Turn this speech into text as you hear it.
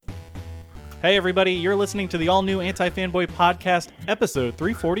Hey everybody, you're listening to the all-new Anti-Fanboy Podcast, episode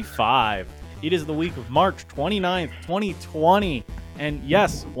 345. It is the week of March 29th, 2020. And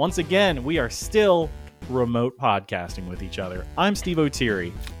yes, once again, we are still remote podcasting with each other. I'm Steve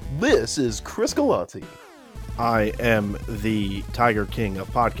O'Teary. This is Chris Galanti. I am the Tiger King of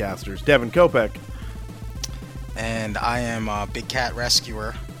podcasters, Devin Kopech. And I am Big Cat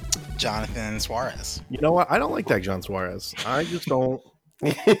Rescuer, Jonathan Suarez. You know what? I don't like that John Suarez. I just don't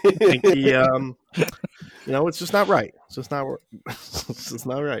think he, it's just not right. It's just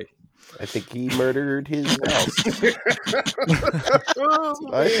not right. I think he murdered his house.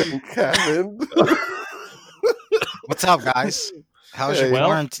 I think happened. What's up, guys? How's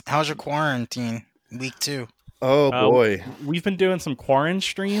your quarantine week 2? Oh boy, we've been doing some quarantine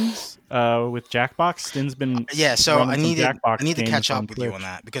streams with Jackbox. Stin's been I need to catch up with Twitch. you on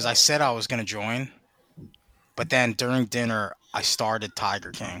that because I said I was going to join, but then during dinner I started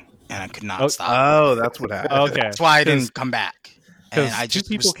Tiger King and I could not stop. Oh, that's what happened. Okay, that's why I didn't come back. Because two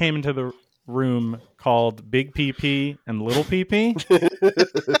people came into the room called Big PP and Little PP,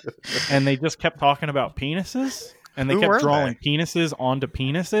 and they just kept talking about penises. And they kept drawing penises onto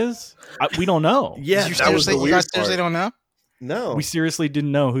penises. We don't know. Yeah, you guys seriously don't know? No, we seriously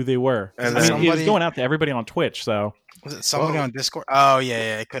didn't know who they were. And it was going out to everybody on Twitch. So was it somebody on Discord? Oh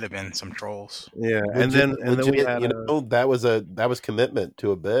yeah, it could have been some trolls. Yeah, and then we had, that was commitment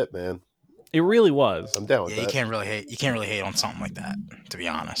to a bit, man. It really was. I'm down with that. You can't really hate on something like that, to be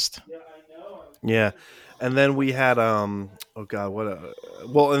honest. Yeah, and then we had and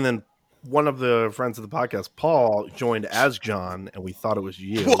then one of the friends of the podcast, Paul, joined as John, and we thought it was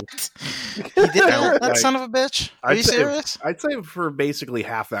you. What? He did that son of a bitch? Are you serious? I'd say for basically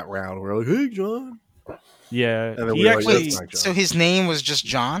half that round, we're like, "Hey, John." Yeah, and then he actually. So his name was just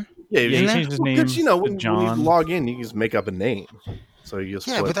John. Yeah, he changed his name. Because when John. you log in, you can just make up a name. So you just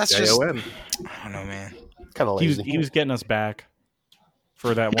but that's J-O-N. just. I don't know, man. Kind of lazy. He was getting us back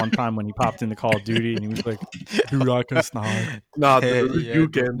for that one time when he popped into Call of Duty and he was like, "Dude, I can snipe." Nah, dude, you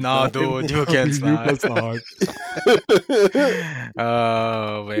can. Nah, dude, you can snipe.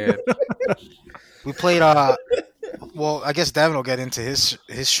 Oh man. We played. Well, I guess Devin will get into his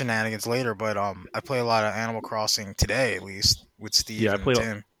shenanigans later, but I play a lot of Animal Crossing today, at least with Steve and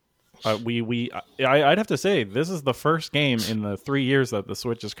Tim. I'd have to say this is the first game in the 3 years that the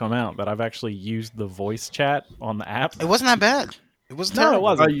Switch has come out that I've actually used the voice chat on the app. It wasn't that bad. It wasn't terrible. No, it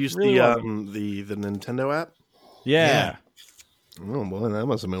wasn't. I used really the Nintendo app. Yeah. Oh boy, that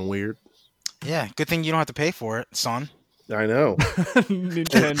must have been weird. Yeah, good thing you don't have to pay for it, son. I know.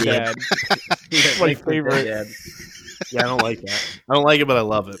 Nintendo Dad. My favorite. Yeah, I don't like that. I don't like it, but I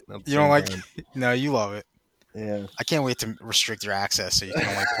love it. You don't like it? No, you love it. Yeah. I can't wait to restrict your access so you can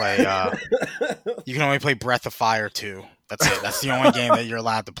only play you can only play Breath of Fire 2. That's it. That's the only game that you're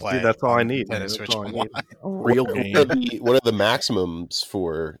allowed to play. Dude, that's all I need. That's all I need. A real game. What are the maximums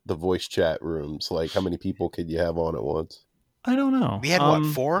for the voice chat rooms? Like, how many people could you have on at once? I don't know. We had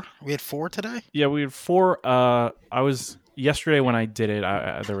 4? We had 4 today? Yeah, we had 4. Yesterday when I did it,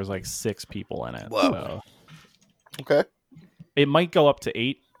 there was like 6 people in it. Whoa. So. Okay. It might go up to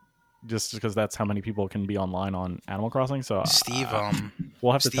 8. Just because that's how many people can be online on Animal Crossing. So Steve,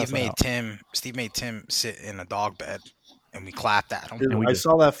 we'll have to test that out. Steve made Tim sit in a dog bed, and we clapped at him. Dude, I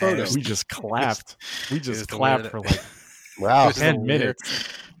saw that photo. We just clapped. We just clapped for like 10 minutes.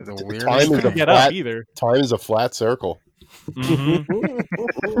 Time is a flat circle.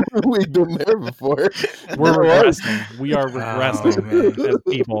 Mm-hmm. We've been there before. We're regressing. We are regressing as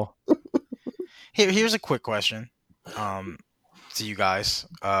people. Here's a quick question. To you guys,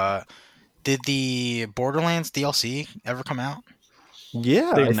 did the Borderlands DLC ever come out?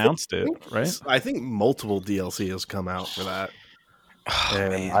 Yeah, they announced it, right? I think multiple DLC has come out for that.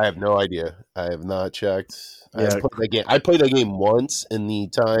 And I have no idea. I have not checked. I played that game once in the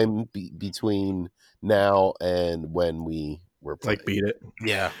time between now and when we were playing. Like beat it.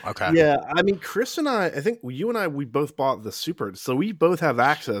 Yeah. Okay. Yeah, I mean, Chris and I think you and I, we both bought the Super, so we both have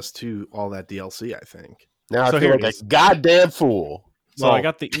access to all that DLC. I think. Now I feel like a goddamn fool. So I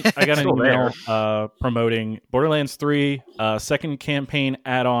got an email promoting Borderlands 3 second campaign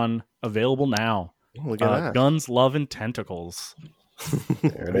add-on available now. Look at that. Guns, Love, and Tentacles.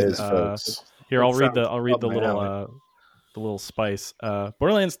 There it is, folks. Here, I'll read the little spice.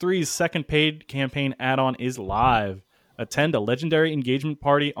 Borderlands 3's second paid campaign add-on is live. Attend a legendary engagement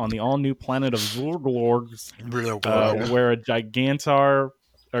party on the all-new planet of Zurglorgs, where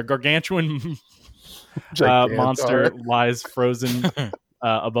a gargantuan monster lies frozen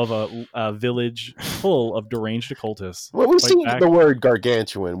above a village full of deranged occultists. When we see the word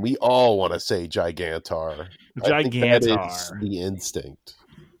gargantuan, we all want to say gigantar. Gigantar. That is the instinct.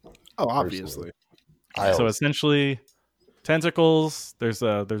 Oh, obviously. So essentially, tentacles. There's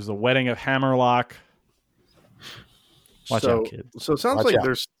a wedding of Hammerlock. Watch out, kids. So it sounds like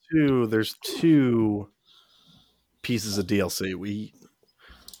there's two pieces of DLC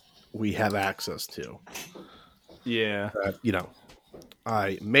we have access to. Yeah.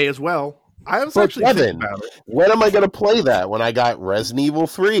 I may as well. I was actually thinking about it. When am I going to play that? When I got Resident Evil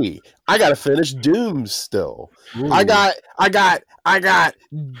 3, I got to finish Doom still. Ooh. I got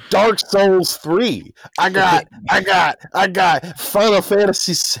Dark Souls 3. I got Final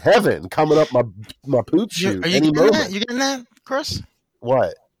Fantasy 7 coming up my poop shoot. Are you getting that? You getting that, Chris?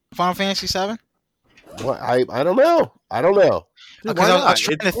 What? Final Fantasy 7? What? I don't know. Dude, I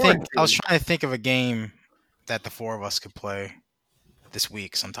was trying to think of a game that the four of us could play this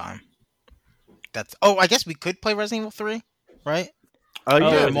week sometime. I guess we could play Resident Evil 3, right?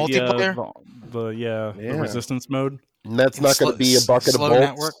 Multiplayer. The resistance mode. And that's not going to be a bucket of bolts.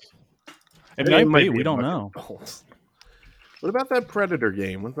 Network. It might be. We don't know. What about that Predator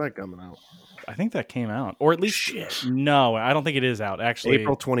game? When's that coming out? I think that came out, or at least no. I don't think it is out. Actually,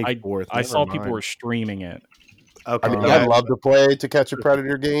 April 24th. I saw people were streaming it. Okay. I mean, I'd love to play To Catch a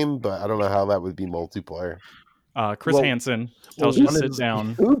Predator game, but I don't know how that would be multiplayer. Chris Hansen tells you to sit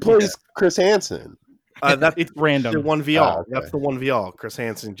down. Who plays Chris Hansen? It's random. The 1v all. That's the 1v all. Chris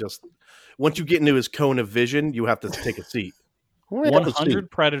Hansen just once you get into his cone of vision, you have to take a seat. 100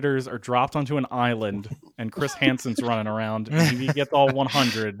 predators are dropped onto an island, and Chris Hansen's running around. And if he gets all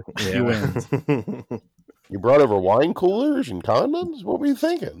 100, he wins. You brought over wine coolers and condoms? What were you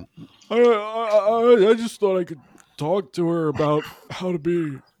thinking? I just thought I could talk to her about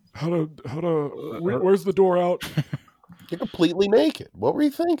where's the door out? You're completely naked. What were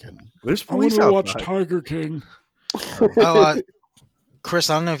you thinking? There's I want to watch Tiger King. Chris,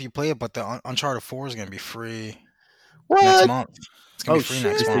 I don't know if you play it, but the Uncharted 4 is going to be free next month. It's going to be free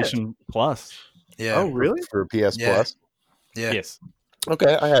next month. PlayStation Plus. Yeah. Oh, really? For PS Plus? Yeah. Yes.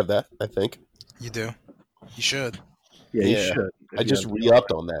 Okay, I have that, I think. You do. You should. Yeah, you should. I just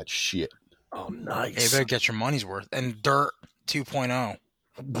re-upped on that shit. Oh, nice. Hey, you better get your money's worth. And Dirt 2.0.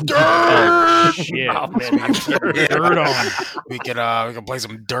 Dirt! Oh, shit. Dirt on. We could play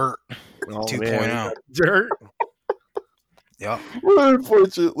some Dirt 2.0. Dirt. Yep. What an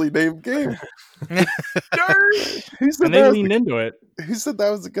unfortunately named game. Dirt. And they leaned into it. Who said that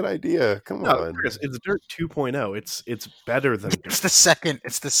was a good idea? Come on, Chris. It's Dirt 2.0. It's better than Dirt. It's the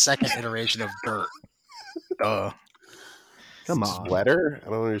second iteration of Dirt. Come on. Sweater? I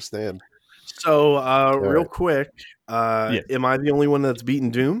don't understand. So, real quick, am I the only one that's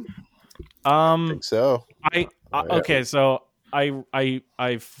beaten Doom? I think so. Okay, so I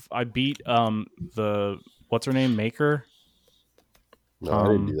beat the what's her name, Maker. No, I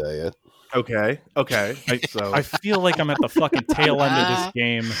didn't do that yet. Okay. I feel like I'm at the fucking tail end of this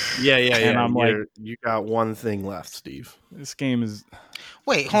game. Yeah. And I'm like, you got one thing left, Steve. This game is.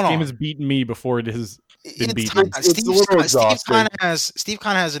 Wait, hold on. This game has beaten me before it has been beaten. Steve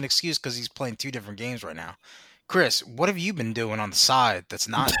kind of has an excuse because he's playing two different games right now. Chris, what have you been doing on the side that's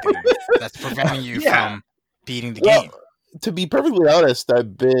not Doom, that's preventing you from beating the game? To be perfectly honest,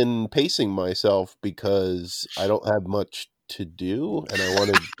 I've been pacing myself because I don't have much to do, and I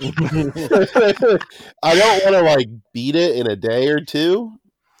want to. I don't want to like beat it in a day or two,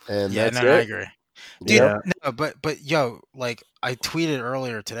 and that's it. I agree, dude. No, but yo, like I tweeted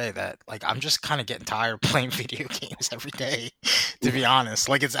earlier today that like I'm just kind of getting tired of playing video games every day. To be honest,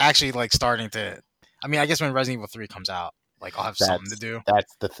 like it's actually like starting to. I mean, I guess when Resident Evil 3 comes out, like I'll have something to do.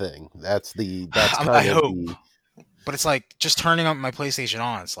 That's the thing. That's I hope. But it's like just turning up my PlayStation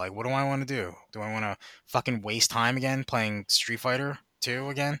on. It's like, what do I want to do? Do I want to fucking waste time again playing Street Fighter 2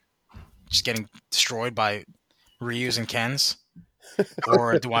 again? Just getting destroyed by Ryu's and Ken's?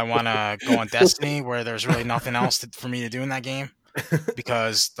 Or do I want to go on Destiny where there's really nothing else for me to do in that game?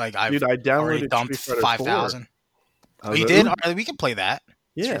 Because like I already dumped 5,000. Oh, you did? Right, we can play that.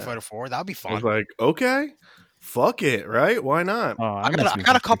 Yeah. Street Fighter 4. That would be fun. I was like, okay. Fuck it, right? Why not? I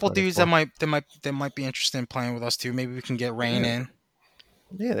got a couple dudes that might be interested in playing with us too. Maybe we can get Rain in.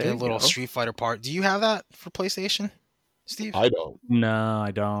 Yeah, get a little Street Fighter part. Do you have that for PlayStation, Steve? I don't. No,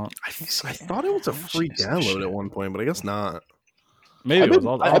 I don't. I thought it was a free download at one point, but I guess not. Maybe it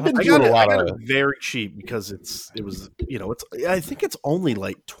was. I got it very cheap because it was I think it's only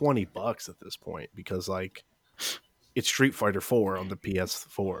like $20 at this point because like. It's Street Fighter 4 on the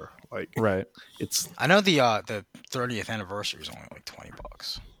PS4. Like, right. I know the 30th anniversary is only like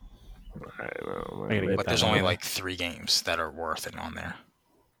 $20. I know. But there's only like 3 games that are worth it on there.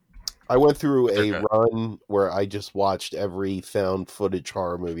 I went through a run where I just watched every found footage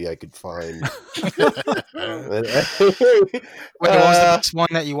horror movie I could find. Wait, what was the best one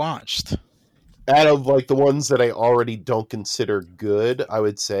that you watched? Out of like the ones that I already don't consider good, I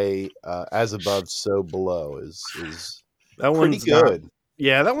would say As Above, So Below is that pretty good.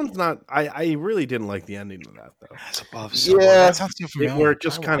 Yeah, that one's not. I really didn't like the ending of that though. As Above, So Below. That sounds too familiar. Where it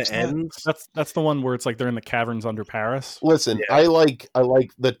just kind of ends. That's the one where it's like they're in the caverns under Paris. Listen, yeah. I like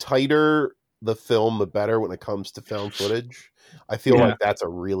the tighter the film, the better when it comes to found footage. I feel like that's a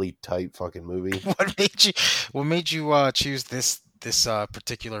really tight fucking movie. What made you choose this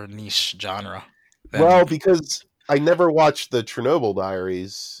particular niche genre? Then? Well, because I never watched the Chernobyl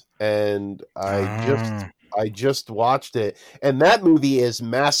Diaries, and I just watched it, and that movie is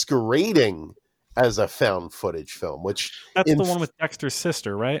masquerading as a found footage film, which that's the one with Dexter's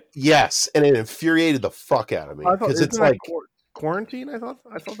sister, right? Yes, and it infuriated the fuck out of me because it's like Quarantine. I thought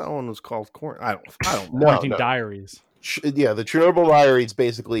that one was called Quarantine. I don't know. Quarantine Diaries. Yeah, the Chernobyl Diaries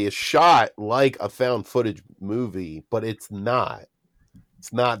basically is shot like a found footage movie, but it's not.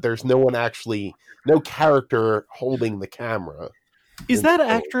 It's not. There's no character holding the camera. Is that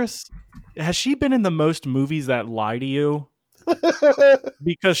actress? Has she been in the most movies that lie to you?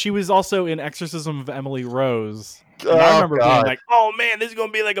 Because she was also in Exorcism of Emily Rose. I remember being like, "Oh man, this is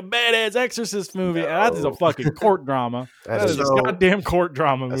gonna be like a badass Exorcist movie." No. And that is a fucking court drama. That is a goddamn court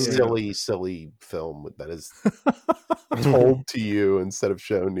drama movie. A silly film that is told to you instead of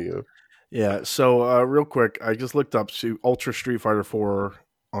shown to you. Yeah. So real quick, I just looked up Ultra Street Fighter 4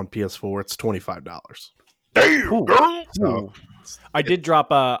 on PS4. It's $25. Damn. So, I did drop.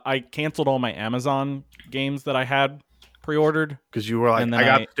 I canceled all my Amazon games that I had pre-ordered because you were like, and then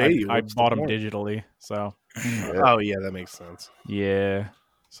I bought them digitally. So. Oh yeah, that makes sense. Yeah.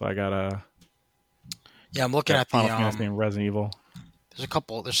 So I got a. Yeah, I'm looking at Final Fantasy and Resident Evil.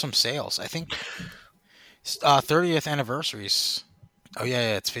 There's some sales. I think 30th anniversaries. Oh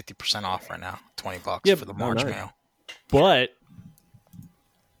yeah, it's 50% off right now. $20 for the March mail. But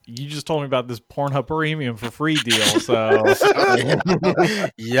you just told me about this Pornhub Premium for free deal, so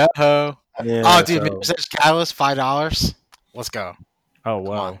yeah. Oh, dude, Catalyst $5. Let's go. Oh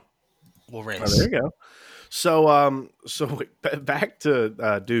wow, we'll race. Oh, there you go. So back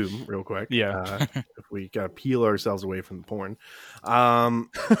to Doom real quick. Yeah, if we gotta peel ourselves away from the porn.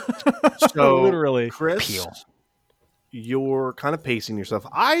 So literally, Chris, peel. You're kind of pacing yourself.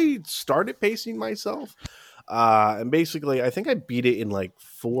 I started pacing myself. And basically, I think I beat it in like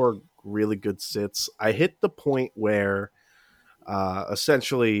 4 really good sits. I hit the point where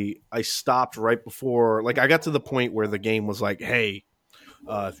essentially I stopped right before, like I got to the point where the game was like, hey,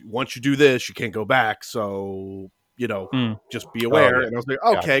 once you do this, you can't go back. So, just be aware. Oh, yeah. And I was like,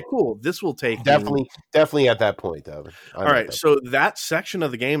 okay, cool. This will take definitely at that point, though. All right. So that section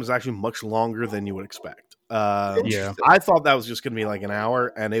of the game is actually much longer than you would expect. Yeah, I thought that was just going to be like an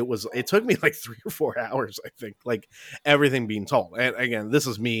hour, and it took me like 3 or 4 hours, I think, like everything being told. And again, this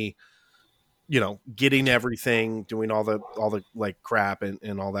is me, getting everything, doing all the like crap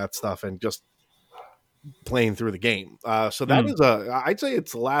and all that stuff, and just playing through the game. So that is I'd say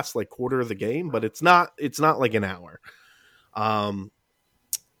it's the last like quarter of the game, but it's not like an hour. And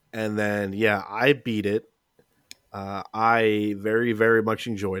then I beat it. I very, very much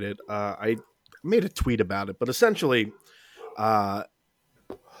enjoyed it. I made a tweet about it, but essentially I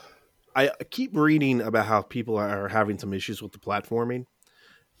keep reading about how people are having some issues with the platforming,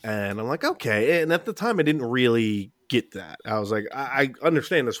 and I'm like, okay. And at the time I didn't really get that. I was like, I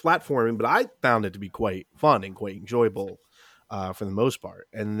understand this platforming, but I found it to be quite fun and quite enjoyable for the most part.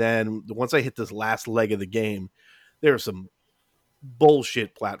 And then once I hit this last leg of the game, there are some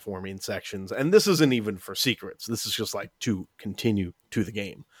bullshit platforming sections, and this isn't even for secrets. This is just like to continue to the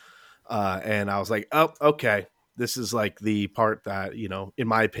game. And I was like, oh, okay. This is like the part that, in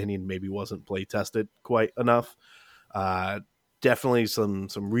my opinion, maybe wasn't play tested quite enough. Definitely some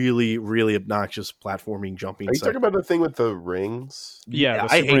really, really obnoxious platforming jumping. Are you talking about the thing with the rings? Yeah,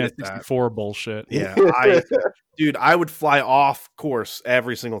 I hated 64 bullshit. Yeah, I would fly off course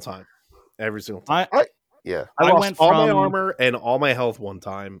every single time. Every single time. I lost went all my armor and all my health one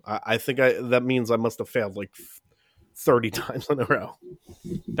time. I think that means I must have failed like 30 times in a row.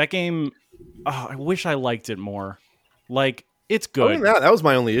 That game, I wish I liked it more. Like, it's good. That was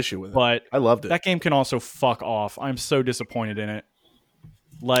my only issue with it. But I loved it. That game can also fuck off. I'm so disappointed in it.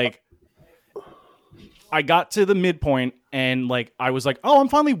 Like, I got to the midpoint and like I was like, oh, I'm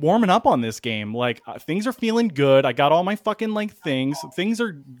finally warming up on this game. Like, things are feeling good. I got all my fucking like things. Things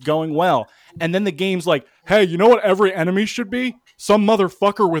are going well. And then the game's like, hey, you know what every enemy should be? Some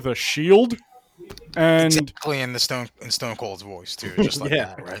motherfucker with a shield. And exactly in Stone Cold's voice too, just like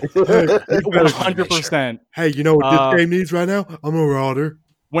Yeah. that, right? 100%. Hey, you know what this game needs right now? I'm a router.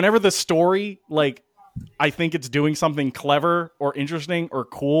 Whenever the story, like, I think it's doing something clever or interesting or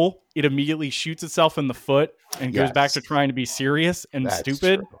cool, it immediately shoots itself in the foot and goes back to trying to be serious and That's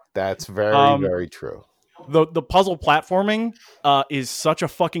stupid. True. That's very true. The puzzle platforming is such a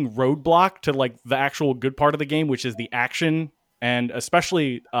fucking roadblock to like the actual good part of the game, which is the action. And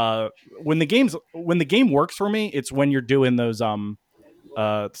especially when the game works for me, it's when you're doing those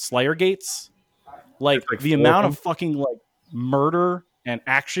Slayer gates. Like the amount of fucking like murder and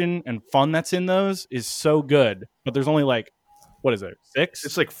action and fun that's in those is so good. But there's only like, what is it, 6?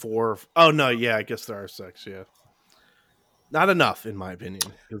 It's like 4. Oh no, yeah, I guess there are 6. Yeah, not enough in my opinion,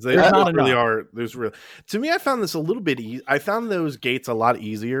 because they really are. There's real. To me, I found this a little bit. I found those gates a lot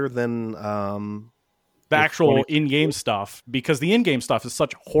easier than the actual in-game stuff, because the in-game stuff is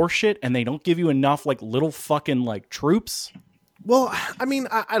such horseshit and they don't give you enough like little fucking like troops. Well, I mean,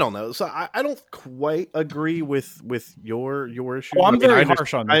 I don't know. So I don't quite agree with your issue. Well, I'm very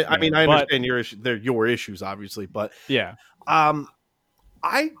harsh on this. I understand your issue. They're your issues, obviously, but yeah.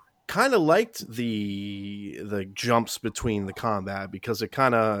 I kind of liked the jumps between the combat, because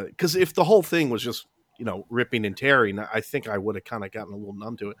if the whole thing was just, you know, ripping and tearing, I think I would have kind of gotten a little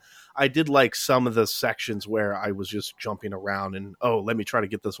numb to it. I did like some of the sections where I was just jumping around and, let me try to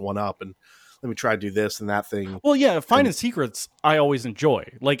get this one up, and let me try to do this and that thing. Well, yeah, finding secrets I always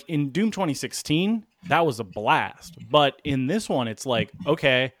enjoy. Like in Doom 2016, that was a blast. But in this one, it's like,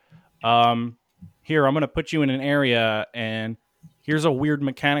 okay, here, I'm going to put you in an area, and here's a weird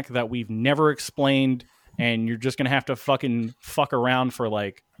mechanic that we've never explained, and you're just going to have to fucking fuck around for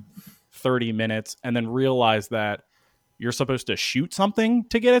like 30 minutes and then realize that you're supposed to shoot something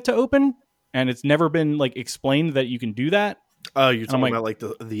to get it to open, and it's never been like explained that you can do that. Oh, you're talking about like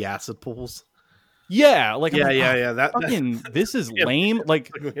the acid pools? Yeah, like yeah. This is lame.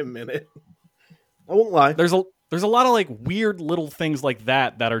 Like, took me a minute. I won't lie. There's a lot of like weird little things like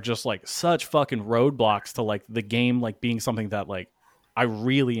that are just like such fucking roadblocks to like the game like being something that like I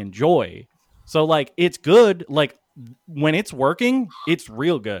really enjoy. So like it's good. Like when it's working, it's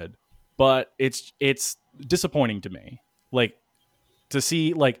real good. But it's disappointing to me. Like to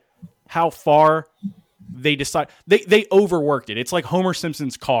see like how far they decide they overworked it. It's like Homer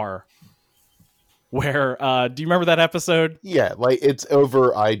Simpson's car. Where do you remember that episode? Yeah, like it's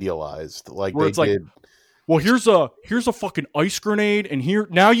over idealized. Like where they it's like, well, here's a fucking ice grenade, and here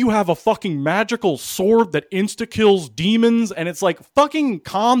now you have a fucking magical sword that insta kills demons, and it's like fucking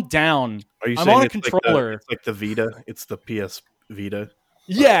calm down. Are you I'm saying on a it's controller? It's like the Vita. It's the PS Vita.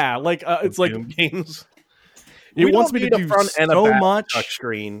 Yeah, like it's like games. It wants me to do so much.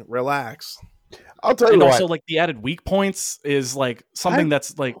 Touchscreen, relax. I'll tell you and what. Also, like the added weak points is like something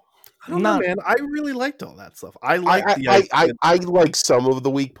that's like. I don't know, man. I really liked all that stuff. I like I like some of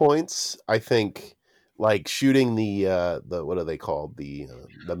the weak points. I think like shooting the what are they called? The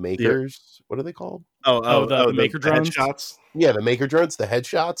makers. What are they called? The maker drones. Headshots. Yeah, the maker drones, the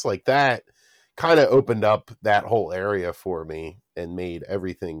headshots, like that kind of opened up that whole area for me and made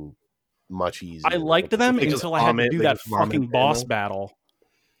everything much easier. I liked them until I had to do that fucking boss battle.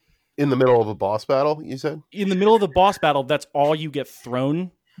 In the middle of a boss battle, you said? In the middle of the boss battle, that's all you get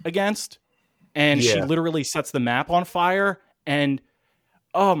thrown against, and she literally sets the map on fire, and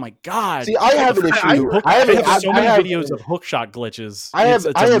oh my god. See, I have an issue. I have so many videos of hookshot glitches. It's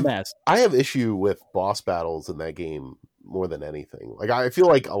a mess. I have issue with boss battles in that game more than anything. Like I feel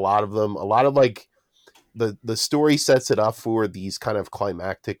like a lot of like the story sets it up for these kind of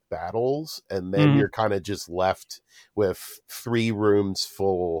climactic battles, and then you're kind of just left with 3 rooms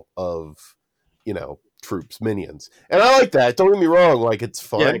full of, you know, troops, minions, and I like that. Don't get me wrong, like it's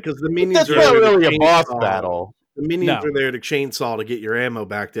fun. Yeah, because the minions are not really a boss battle. The minions are there to chainsaw to get your ammo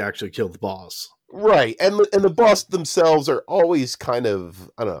back to actually kill the boss. Right, and the boss themselves are always kind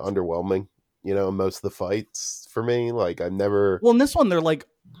of, I don't know, underwhelming. You know, most of the fights for me, like I've never. Well, in this one, they're like,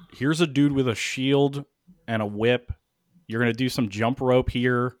 here's a dude with a shield and a whip. You're gonna do some jump rope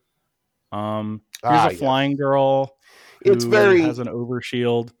here. Here's a flying girl. It's very has an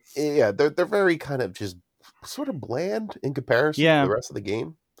overshield. Yeah, they're very kind of just sort of bland in comparison to the rest of the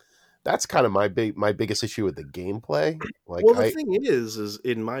game. That's kind of my biggest issue with the gameplay. Like, well, the thing is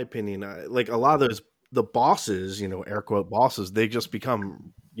in my opinion, like a lot of the bosses, you know, air quote bosses, they just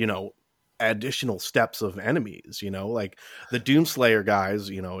become, you know, additional steps of enemies. You know, like the Doomslayer guys.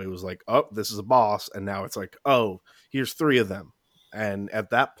 You know, it was like, oh, this is a boss, and now it's like, oh, here's 3 of them, and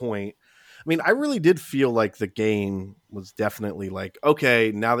at that point. I mean, I really did feel like the game was definitely like,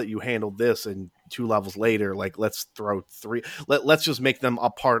 okay, now that you handled this and 2 levels later, like let's throw 3. Let's just make them a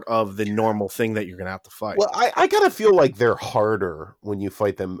part of the normal thing that you're gonna have to fight. Well, I kind of feel like they're harder when you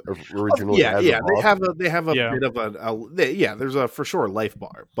fight them originally. Yeah, they have a bit of there's a for sure life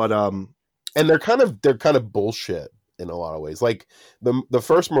bar, but and they're kind of bullshit in a lot of ways. Like the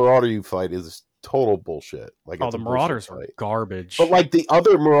first Marauder you fight is total bullshit. Like the Marauders are garbage. But like the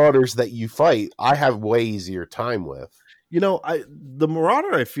other Marauders that you fight, I have way easier time with. You know, the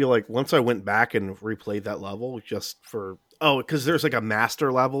Marauder, I feel like once I went back and replayed that level just for because there's like a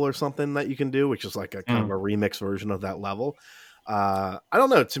master level or something that you can do, which is like a kind of a remix version of that level. I don't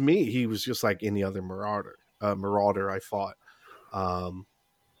know. To me, he was just like any other Marauder I fought.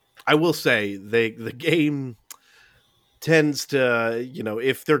 I will say the game tends to,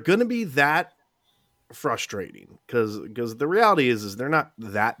 if they're going to be that frustrating, because the reality is they're not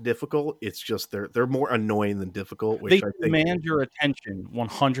that difficult. It's just they're more annoying than difficult. Which they demand your attention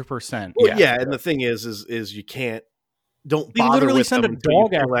 100%. Well, yeah, and the thing is you can't. Don't they bother literally with send a them until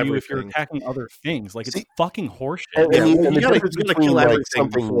dog after everything. you if you're attacking other things. Like, it's fucking horseshit. And You gotta kill like everything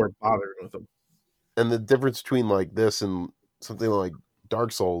before bothering with them. And the difference between like this and something like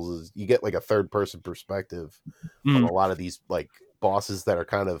Dark Souls is you get like a third person perspective on a lot of these like bosses that are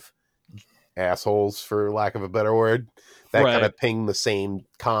kind of assholes, for lack of a better word, that kind of ping the same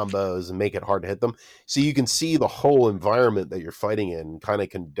combos and make it hard to hit them. So you can see the whole environment that you're fighting in and kind of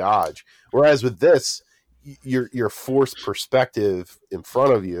can dodge. Whereas with this, you're forced perspective in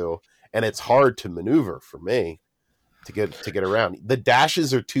front of you, and it's hard to maneuver for me to get around. The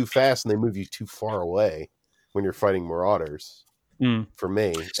dashes are too fast and they move you too far away when you're fighting Marauders. For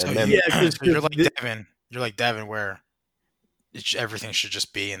me, so and then you're like Devin. You're like Devin, where everything should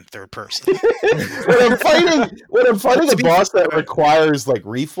just be in third person. when I'm fighting a boss that requires like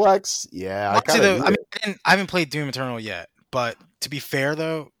reflex, I haven't played Doom Eternal yet, but to be fair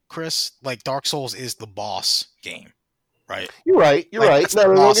though, Chris, like Dark Souls is the boss game, right? You're right. No,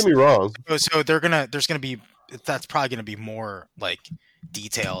 don't get me wrong. So that's probably gonna be more like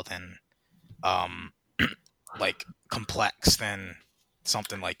detailed and like complex than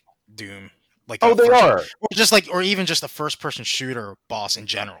something like Doom. Like they are, or even just a first-person shooter boss in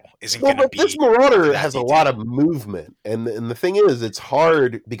general isn't going to be. This Marauder has a lot of movement, and the thing is, it's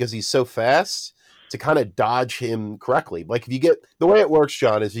hard because he's so fast to kind of dodge him correctly. Like if you get the way it works,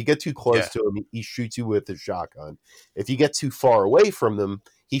 John, is if you get too close to him, he shoots you with his shotgun. If you get too far away from him,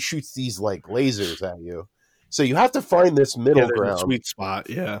 he shoots these like lasers at you. So you have to find this middle ground, sweet spot.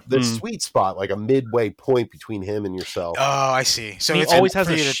 The sweet spot, like a midway point between him and yourself. Oh, I see. So he always has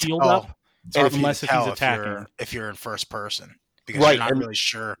a shield up, unless he's attacking. If you're in first person, because you're not really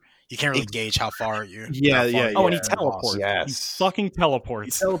sure, you can't really gauge how far you. Oh, and he teleports. Yes, he fucking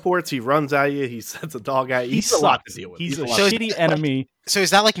teleports. He teleports. He runs at you. He sets a dog at you. He's a lot to deal with. He's a shitty enemy. So is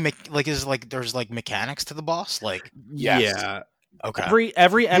that there's like mechanics to the boss? Like yeah. Okay.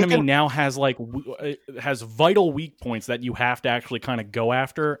 Every enemy now has has vital weak points that you have to actually kind of go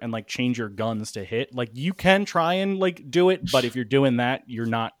after and like change your guns to hit. Like you can try and like do it, but if you're doing that, you're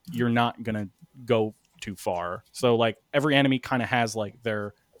not gonna go too far. So like every enemy kind of has like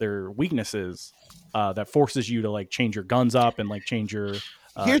their weaknesses that forces you to like change your guns up and like change your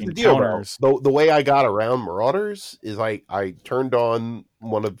here's the deal, though. The way I got around Marauders is I turned on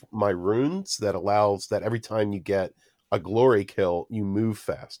one of my runes that allows that every time you get a glory kill, you move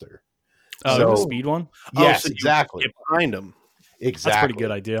faster. The speed one? Yes, exactly. Get behind him. Exactly. That's a pretty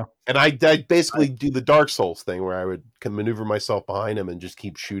good idea. And I basically do the Dark Souls thing where I can maneuver myself behind him and just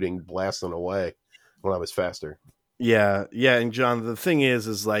keep shooting, blasting away when I was faster. Yeah. And John, the thing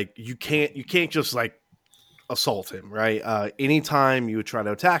is like you can't just like assault him, right? Anytime you try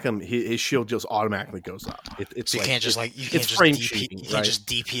to attack him, his shield just automatically goes up. It's so you like, can't just like you can't it's just frame DP, cheating, you right? can't just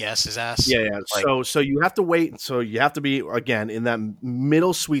DPS his ass. Yeah. So you have to wait. So you have to be again in that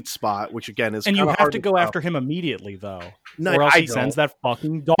middle sweet spot, which again is and you have hard to go after him immediately though. No, or else he sends that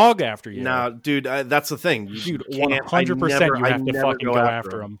fucking dog after you. No, dude, that's the thing. Dude, 100% you have to fucking go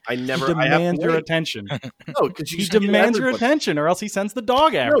after him. He demands your attention. No, because he demands your attention, or else he sends the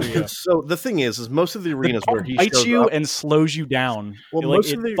dog after you. So the thing is most of the arenas where he bites shows you up, and slows you down. Well,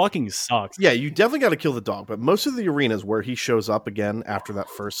 it fucking sucks. Yeah, you definitely got to kill the dog. But most of the arenas where he shows up again after that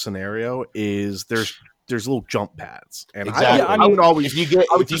first scenario is there's little jump pads. And exactly. I would always if you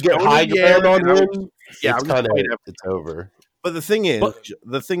get high ground on him, it's over. But the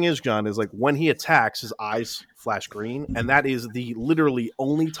thing is, John, is like when he attacks, his eyes flash green, and that is the literally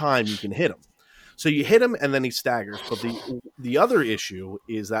only time you can hit him. So you hit him, and then he staggers. But the other issue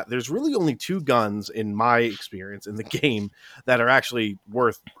is that there's really only 2 guns, in my experience, in the game that are actually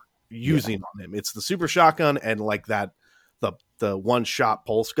worth using on him. It's the super shotgun and like that the the one-shot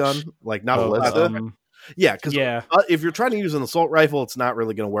pulse gun, like not yeah, because if you're trying to use an assault rifle, it's not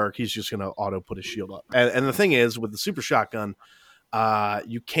really going to work. He's just going to auto put his shield up. And the thing is, with the super shotgun,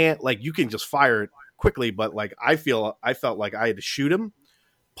 you can't you can just fire it quickly, but I felt like I had to shoot him,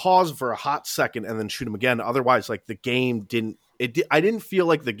 pause for a hot second, and then shoot him again. Otherwise, the game I didn't feel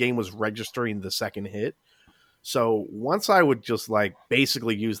like the game was registering the second hit. So once I would just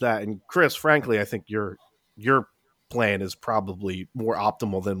basically use that, and Chris, frankly, I think your plan is probably more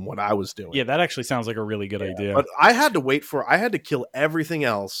optimal than what I was doing. Yeah, that actually sounds like a really good idea. But I had to kill everything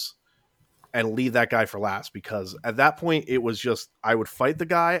else and leave that guy for last, because at that point it was just I would fight the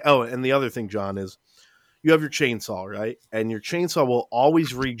guy. Oh, and the other thing, John, is you have your chainsaw, right? And your chainsaw will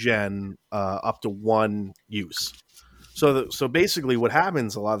always regen up to one use. So basically what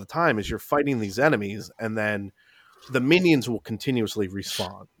happens a lot of the time is you're fighting these enemies, and then the minions will continuously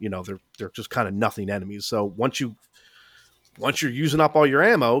respawn. They're just kind of nothing enemies. So once you're using up all your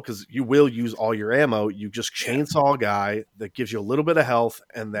ammo, because you will use all your ammo, you just chainsaw a guy that gives you a little bit of health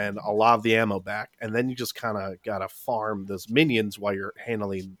and then a lot of the ammo back. And then you just kind of got to farm those minions while you're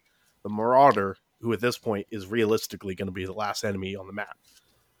handling the Marauder, who at this point is realistically going to be the last enemy on the map.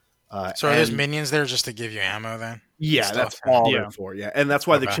 So are those minions there just to give you ammo then? Yeah, that's all they're for. Yeah, and that's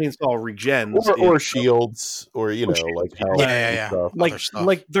why the chainsaw regens or shields, or health.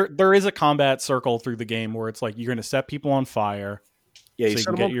 There is a combat circle through the game where it's you're going to set people on fire, so you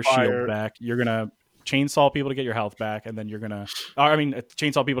can get your shield back. You're going to chainsaw people to get your health back, and then you're going to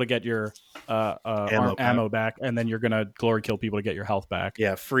chainsaw people to get your ammo back, and then you're going to glory kill people to get your health back.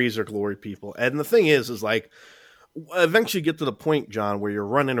 Yeah, freeze or glory people. And the thing is eventually get to the point, John, where you're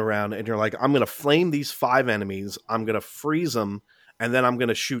running around and you're like, I'm going to flame these 5 enemies, I'm going to freeze them, and then I'm going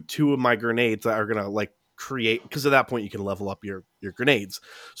to shoot 2 of my grenades that are going to create, because at that point you can level up your grenades.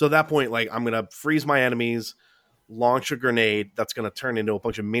 So at that point, I'm going to freeze my enemies, launch a grenade that's going to turn into a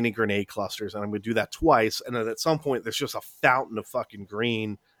bunch of mini grenade clusters, and I'm going to do that twice, and then at some point there's just a fountain of fucking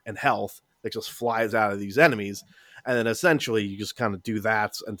green and health that just flies out of these enemies, and then essentially you just kind of do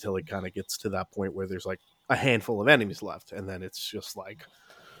that until it kind of gets to that point where there's a handful of enemies left, and then it's just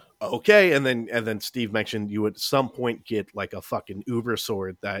okay. And then Steve mentioned you at some point get a fucking uber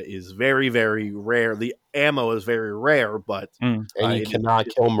sword that is very, very rare. The ammo is very rare, but and you cannot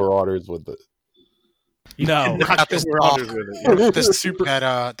kill Marauders with it. No, not this Marauders with it. This super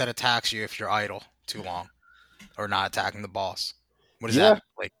that attacks you if you're idle too long or not attacking the boss. What is that?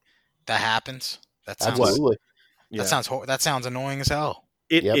 That happens? That sounds absolutely. That sounds annoying as hell.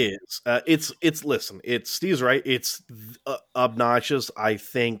 It is. Listen, Steve's right. It's obnoxious. I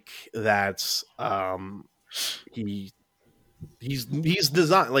think that's he's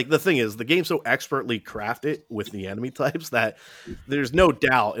designed. The thing is, the game's so expertly crafted with the enemy types that there's no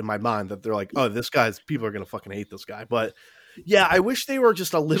doubt in my mind that they're oh, people are gonna fucking hate this guy. But yeah, I wish they were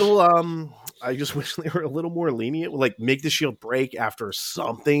just a little. I just wish they were a little more lenient. Make the shield break after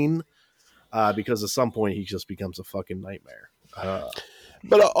something, because at some point he just becomes a fucking nightmare.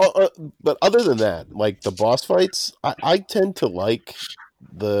 But other than that, the boss fights, I tend to like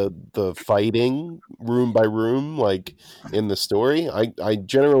the fighting room by room, in the story. I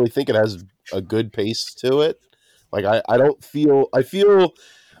generally think it has a good pace to it. I don't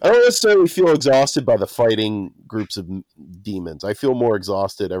necessarily feel exhausted by the fighting groups of demons. I feel more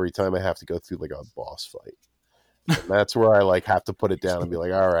exhausted every time I have to go through a boss fight. And that's where I have to put it down and be all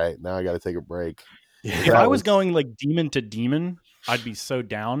right, now I got to take a break. If I was going demon to demon, I'd be so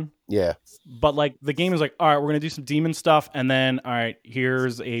down. Yeah. But the game is all right, we're going to do some demon stuff, and then, all right,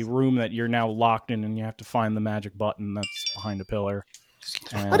 here's a room that you're now locked in, and you have to find the magic button that's behind a pillar.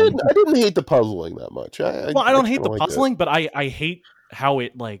 And... I didn't hate the puzzling that much. I don't hate the puzzling, but I hate how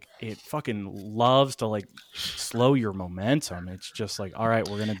it fucking loves to slow your momentum. It's just all right,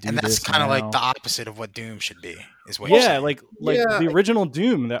 we're gonna do this. And that's kind of the opposite of what Doom should be, is what the original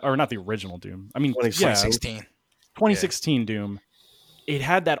Doom, or not the original Doom. I mean, 2016. 2016 Doom. It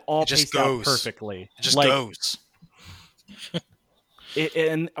had that all paced out perfectly. It just goes.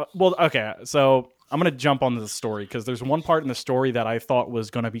 Okay, so I'm going to jump onto the story, because there's one part in the story that I thought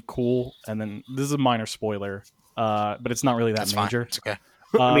was going to be cool, and then this is a minor spoiler, but it's not really that That's major. Fine. It's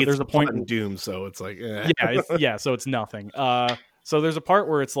okay. There's a point in Doom, so it's so it's nothing. So there's a part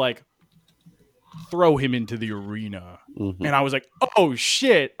where it's throw him into the arena. Mm-hmm. And I was oh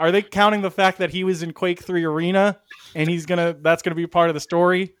shit, are they counting the fact that he was in Quake 3 Arena and that's gonna be part of the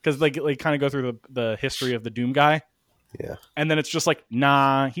story? Because they kind of go through the history of the Doom guy. Yeah. And then it's just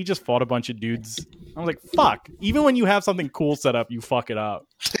nah, he just fought a bunch of dudes. I was fuck, even when you have something cool set up, you fuck it up.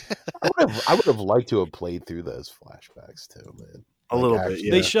 I would have liked to have played through those flashbacks too, man. A little bit,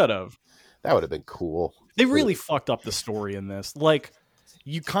 yeah. They should have. That would have been cool. They really fucked up the story in this. Like,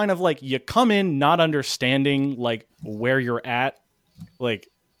 you kind of like, you come in not understanding like where you're at, like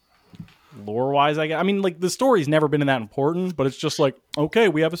lore wise, I guess. I mean, like the story's never been that important, but it's just like, okay,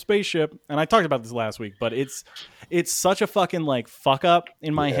 we have a spaceship. And I talked about this last week, but it's such a fucking like fuck up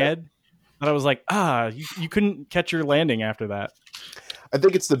in my head that I was like, you couldn't catch your landing after that. I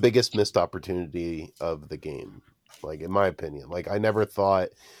think it's the biggest missed opportunity of the game. Like, in my opinion, like I never thought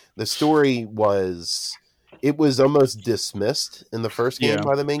the story was almost dismissed in the first game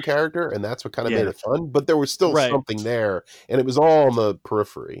by the main character, and that's what kind of made it fun. But there was still something there, and it was all on the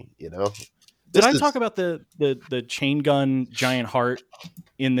periphery, you know. Did I talk about the chain gun giant heart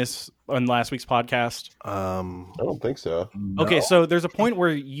on last week's podcast? I don't think so. Okay, so there's a point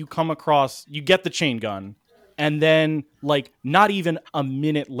where you get the chain gun, and then like not even a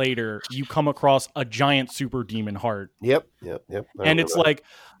minute later, you come across a giant super demon heart. Yep. And it's like,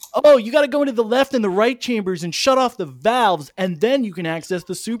 oh, you got to go into the left and the right chambers and shut off the valves, and then you can access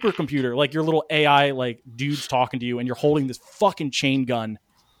the supercomputer. Like your little AI, like dude's talking to you, and you're holding this fucking chain gun.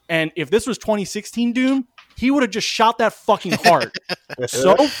 And if this was 2016 Doom, he would have just shot that fucking heart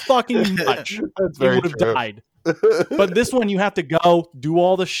so fucking much, he would have died. But this one, you have to go do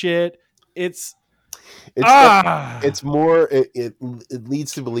all the shit. It's more. It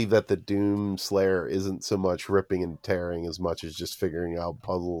leads to believe that the Doom Slayer isn't so much ripping and tearing as much as just figuring out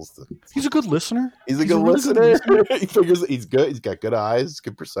puzzles. He's a good listener. He's a good listener. He figures he's good. He's got good eyes,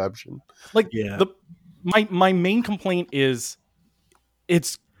 good perception. Like my main complaint is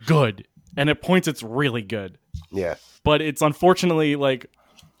it's good, and at points it's really good. Yeah, but it's unfortunately like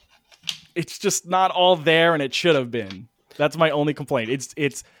it's just not all there, and it should have been. That's my only complaint.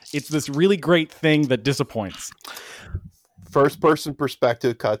 It's this really great thing that disappoints. First-person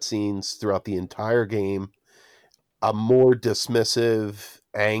perspective cutscenes throughout the entire game. A more dismissive,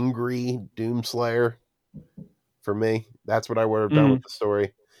 angry Doomslayer for me. That's what I would have done with the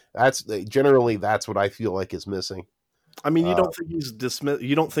story. That's what I feel like is missing. I mean, you don't think he's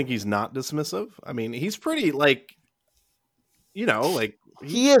You don't think he's not dismissive? I mean, he's pretty like, you know, like.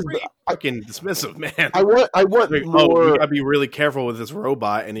 He is fucking dismissive, man. I want like, more. You gotta be really careful with this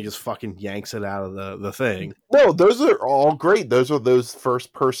robot, and he just fucking yanks it out of the thing. No, those are all great. Those are those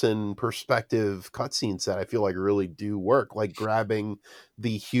first person perspective cutscenes that I feel like really do work. Like grabbing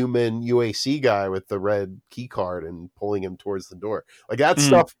the human UAC guy with the red key card and pulling him towards the door. Like that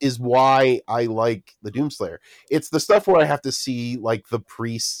stuff is why I like the Doomslayer. It's the stuff where I have to see like the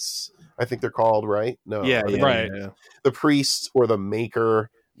priests. I think they're called, right? No, yeah. The priests or the maker,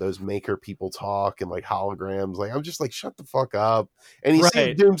 those maker people talk and like holograms. Like I'm just like, shut the fuck up. And you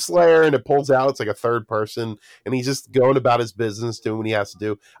see Doomslayer, and it pulls out. It's like a third person, and he's just going about his business, doing what he has to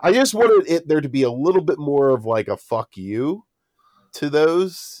do. I just wanted there to be a little bit more of like a fuck you to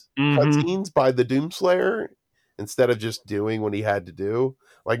those cutscenes by the Doomslayer instead of just doing what he had to do.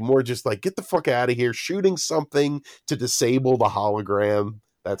 Like more just like get the fuck out of here, shooting something to disable the hologram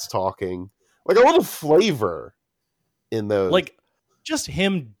that's talking, like a little flavor in those, like just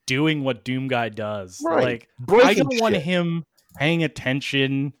him doing what Doom Guy does. Right. Like I don't want him paying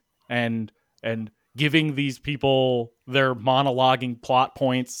attention and giving these people their monologuing plot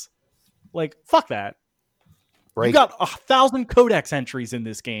points. Like fuck that. Right. You got 1,000 codex entries in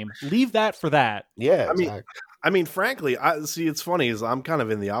this game. Leave that for that. Yeah, I mean, frankly, it's funny is I'm kind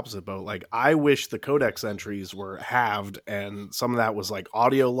of in the opposite boat. Like, I wish the codex entries were halved, and some of that was like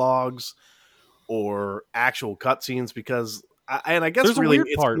audio logs or actual cutscenes. Because, I guess there's really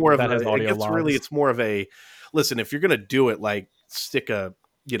it's more of it's more of a listen. If you're gonna do it, like stick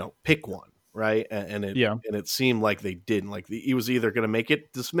pick one, right? And it seemed like they didn't. Like he was either gonna make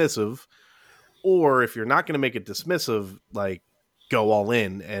it dismissive, or if you're not gonna make it dismissive, like go all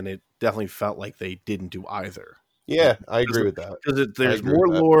in, and it definitely felt like they didn't do either. Yeah, I agree with that. Because there's more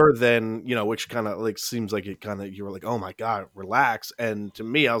lore than, which kind of like seems like it kind of, you were like, oh my God, relax. And to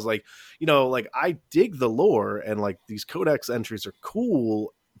me, I was like, like I dig the lore and like these codex entries are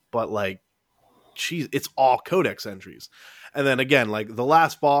cool, but like, geez, it's all codex entries. And then again, like the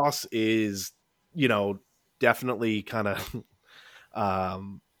last boss is, definitely kind of,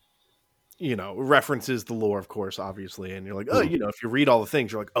 references the lore, of course, obviously. And you're like, oh, if you read all the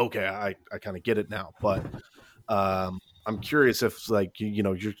things, you're like, okay, I kind of get it now. But I'm curious if like,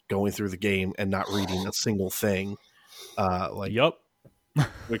 you're going through the game and not reading a single thing.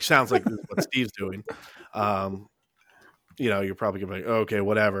 Which sounds like what Steve's doing. You're probably gonna be like, okay,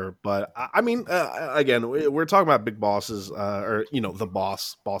 whatever. But I mean, again, we're talking about big bosses, or the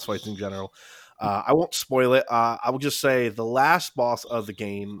boss fights in general. I won't spoil it. I will just say the last boss of the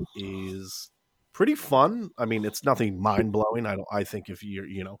game is pretty fun. I mean, it's nothing mind blowing. I think if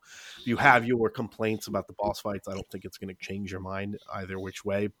if you have your complaints about the boss fights, I don't think it's going to change your mind either which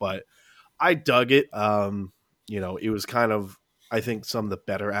way. But I dug it. It was kind of, I think, some of the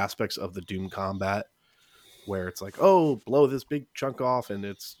better aspects of the Doom combat, where it's like, oh, blow this big chunk off, and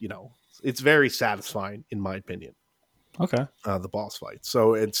it's very satisfying in my opinion. Okay. The boss fight.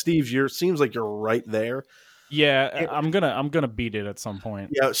 So, and Steve, seems like you're right there. Yeah, I'm gonna beat it at some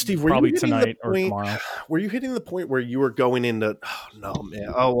point. Yeah, Steve, probably tonight or tomorrow. Were you hitting the point where you were going into? Oh no, man.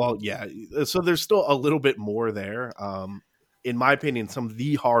 Oh well, yeah. So there's still a little bit more there. In my opinion, some of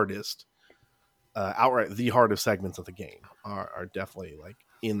the hardest, outright the hardest segments of the game are definitely like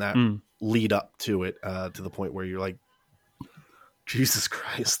in that lead up to it, to the point where you're like, Jesus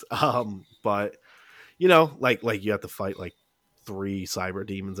Christ. But like you have to fight like 3 cyber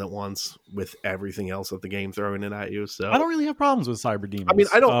demons at once with everything else of the game throwing it at you. So I don't really have problems with cyber demons. I mean,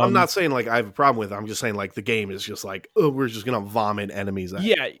 I'm not saying like I have a problem with it. I'm just saying like the game is just like, oh, we're just gonna vomit enemies at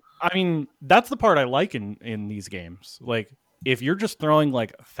you. Yeah, I mean that's the part I like in these games. Like if you're just throwing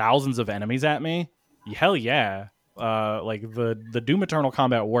like thousands of enemies at me, hell yeah. Like the Doom Eternal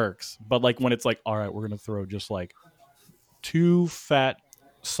combat works, but like when it's like, all right, we're gonna throw just like 2 fat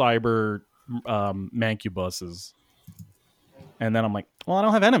cyber mancubuses. And then I'm like, well, I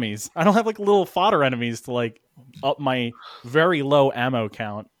don't have enemies. I don't have like little fodder enemies to like up my very low ammo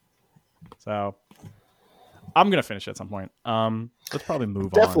count. So I'm gonna finish at some point. Let's probably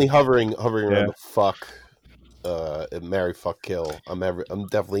move definitely on. hovering around the fuck, marry, fuck, kill. I'm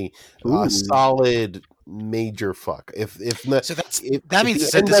definitely a solid major fuck. If not, so that means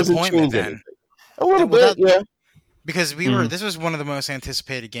it's a disappointment then. A little bit, yeah. Because this was one of the most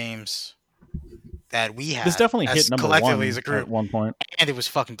anticipated games that we had. This definitely hit number collectively 1 as a group at one point, and it was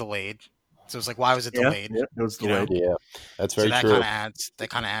fucking delayed. So it's like, why was it delayed? Yeah, it was delayed. Yeah, that's very true. That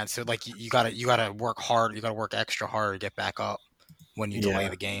kind of adds. So like, you gotta work hard. You gotta work extra hard to get back up when you delay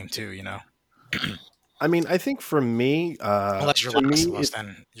the game too. I mean, I think for me, unless you're Last of Us,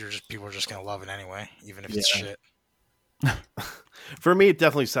 then people are just gonna love it anyway, even if it's shit. For me, it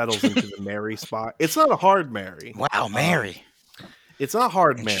definitely settles into the Mary spot. It's not a hard Mary. Wow, Mary. It's not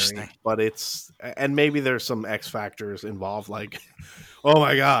hard Mary, but and maybe there's some X factors involved, like, oh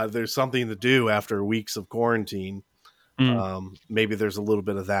my God, there's something to do after weeks of quarantine. Maybe there's a little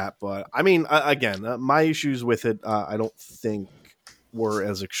bit of that, but I mean, again, my issues with it, I don't think were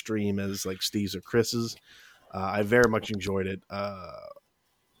as extreme as like Steve's or Chris's. I very much enjoyed it.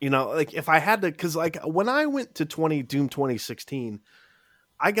 Like if I had to, because like when I went to Doom 2016,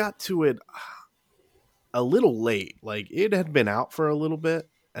 I got to it a little late. Like it had been out for a little bit,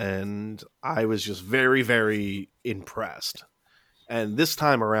 and I was just very, very impressed. And this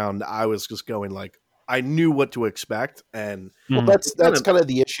time around, I was just going like, I knew what to expect, and that's kind of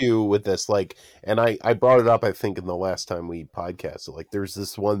the issue with this. Like, and I brought it up, I think, in the last time we podcasted. Like, there's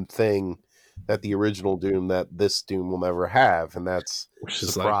this one thing that the original Doom that this Doom will never have, and that's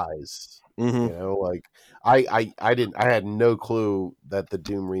surprise. Like I had no clue that the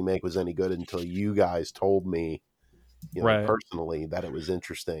Doom remake was any good until you guys told me, personally, that it was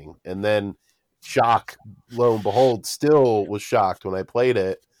interesting, and then lo and behold, still was shocked when I played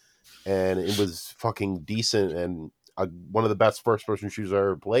it, and it was fucking decent and one of the best first-person shooters I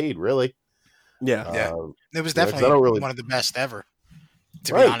ever played. Really, yeah. It was definitely one of the best ever.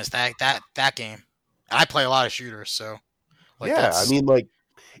 To be honest, that game, I play a lot of shooters, so I mean, like,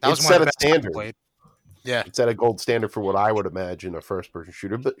 that was one of the best I played. Yeah, it's at a gold standard for what I would imagine a first-person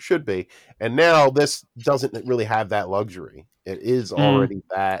shooter should be. And now this doesn't really have that luxury. It is already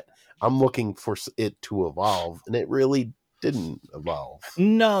that. I'm looking for it to evolve, and it really didn't evolve.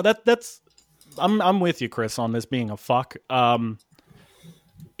 No, that's. I'm with you, Chris, on this being a fuck.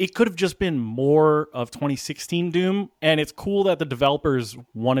 It could have just been more of 2016 Doom, and it's cool that the developers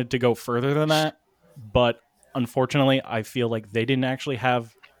wanted to go further than that. But unfortunately, I feel like they didn't actually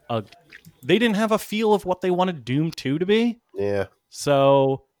have a feel of what they wanted Doom 2 to be. Yeah.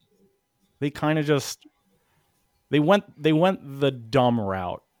 So they kind of just they went the dumb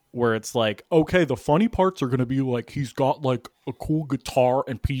route, where it's like, okay, the funny parts are going to be like he's got like a cool guitar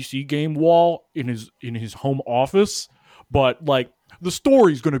and PC game wall in his home office, but like the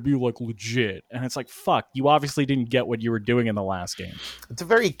story's going to be like legit. And it's like, fuck, you obviously didn't get what you were doing in the last game. It's a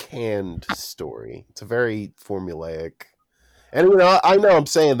very canned story. It's a very formulaic. And I know I'm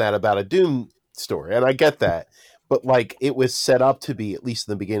saying that about a Doom story, and I get that. But like, it was set up to be, at least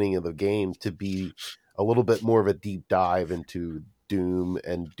in the beginning of the game, to be a little bit more of a deep dive into Doom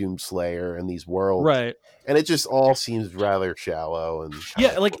and Doomslayer and these worlds, right? And it just all seems rather shallow and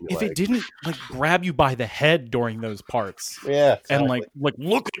yeah. Like if it didn't like grab you by the head during those parts, yeah, exactly. and like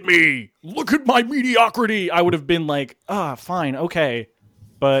look at me, look at my mediocrity, I would have been like, fine, okay.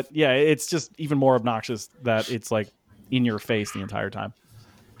 But yeah, it's just even more obnoxious that it's like in your face the entire time.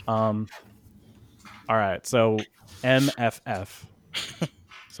 All right, so MFF.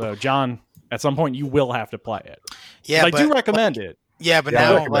 So John, at some point you will have to play it. Yeah, but I do recommend it. Yeah, but I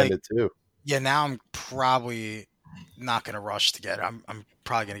now recommend it too. Yeah, now I'm probably not gonna rush to get it. I'm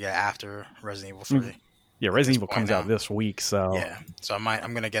probably gonna get it after Resident Evil 3. Yeah, Resident Evil comes out this week, so yeah. So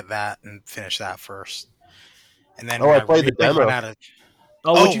I'm gonna get that and finish that first. And then I played the demo.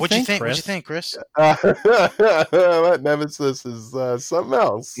 What'd you think, What'd you think, Chris? That Nemesis is something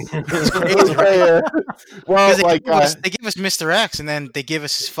else. Well, they give us Mr. X, and then they give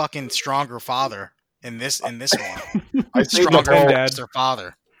us his fucking stronger father in this one. I stronger Mr.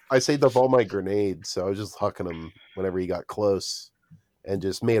 Father. I saved up all my grenades, so I was just hucking them whenever he got close, and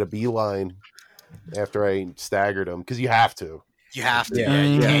just made a beeline after I staggered him because you have to. You have to. Yeah,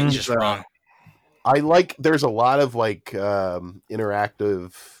 you can't just run. There's a lot of like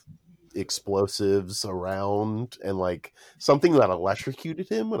interactive explosives around, and like something that electrocuted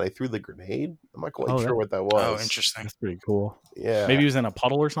him when I threw the grenade. I'm not quite sure what that was. Oh, interesting. That's pretty cool. Yeah, maybe he was in a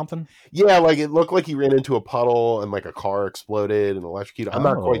puddle or something. Yeah, like it looked like he ran into a puddle and like a car exploded and electrocuted. I'm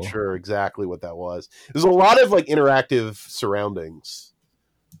not quite sure exactly what that was. There's a lot of like interactive surroundings,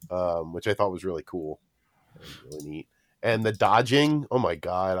 which I thought was really cool, really neat. And the dodging, oh my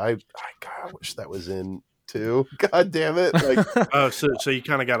god, I wish that was in too. God damn it! Like, so you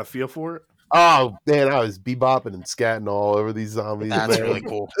kind of got a feel for it. Oh man, I was bebopping and scatting all over these zombies. That's really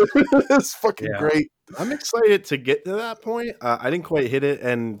cool. It's fucking great. I'm excited to get to that point. I didn't quite hit it,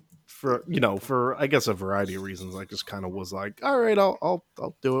 and for I guess a variety of reasons, I just kind of was like, all right, I'll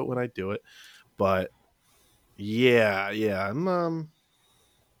do it when I do it. But yeah, I'm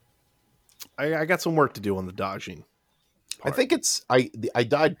I got some work to do on the dodging. I think it's I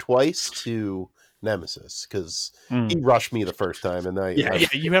died twice to Nemesis because he rushed me the first time, and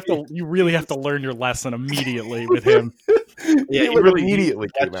you really have to learn your lesson immediately with him. He really immediately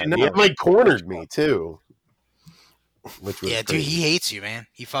came at me. He like cornered me too, which was dude, he hates you, man.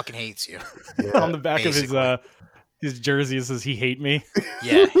 He fucking hates you. Yeah. On the back of his jersey it says he hate me.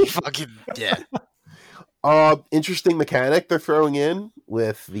 Yeah, he fucking interesting mechanic they're throwing in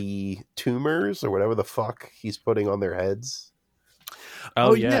with the tumors or whatever the fuck he's putting on their heads.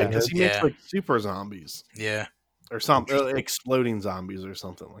 Oh yeah, because he makes like super zombies. Yeah, or something, exploding zombies or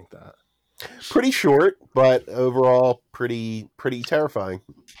something like that. Pretty short, but overall pretty terrifying.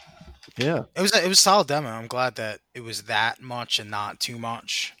 Yeah, it was a solid demo. I'm glad that it was that much and not too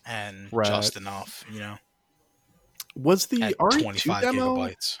much and just enough. Was the RE2 25 demo?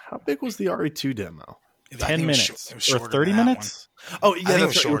 Gigabytes. How big was the RE2 demo? 10 minutes or 30 minutes? Oh yeah, it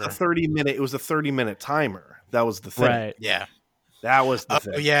was a 30-minute. It was a 30-minute timer. That was the thing. Right. Yeah. That was the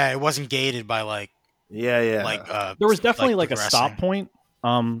thing. Yeah, it wasn't gated by like. Yeah. Like there was definitely like a stop point.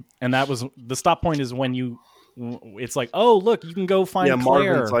 And that was the stop point is when it's like, oh look, you can go find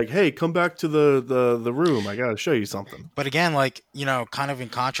Claire. Marvin's like, hey, come back to the room. I gotta show you something. But again, like kind of in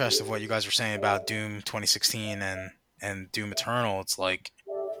contrast of what you guys were saying about Doom 2016 and Doom Eternal, it's like,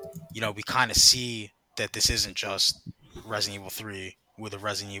 we kind of see that this isn't just Resident Evil 3 with a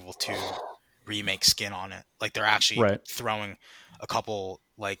Resident Evil 2 remake skin on it. Like they're actually throwing a couple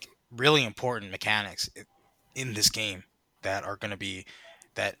like really important mechanics in this game that are going to be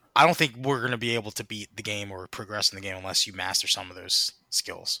that I don't think we're going to be able to beat the game or progress in the game unless you master some of those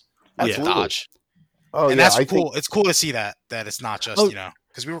skills. Absolutely. Dodge. Oh, and that's cool. It's cool to see that it's not just,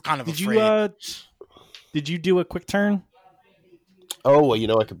 because we were kind of afraid. Did you do a quick turn? Oh,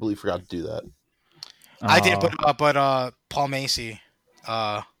 well, I completely forgot to do that. I did, but Paul Macy,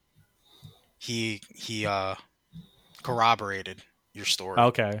 he corroborated your story.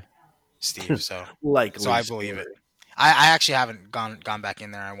 Okay, Steve. So I believe it. I actually haven't gone back in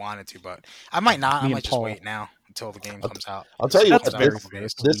there. I wanted to, but I might not. I might just wait now until the game comes out. I'll tell you what.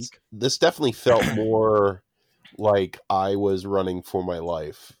 This definitely felt more like I was running for my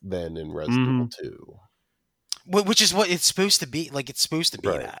life than in Resident Evil 2. Which is what it's supposed to be. Like, it's supposed to be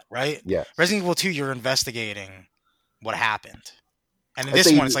that, right? Yeah. Resident Evil 2, you're investigating what happened. And in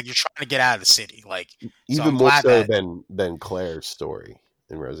this one, it's like you're trying to get out of the city. Like, even more so than Claire's story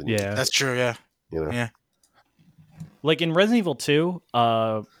in Resident Evil. Yeah, that's true, yeah. Yeah. Like, in Resident Evil 2,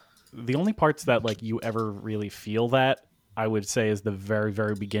 the only parts that, like, you ever really feel that, I would say is the very,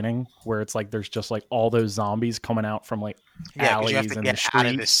 very beginning, where it's like there's just like all those zombies coming out from like alleys you have to and get the street out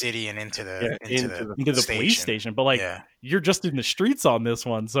of the city and into the police station. But like you're just in the streets on this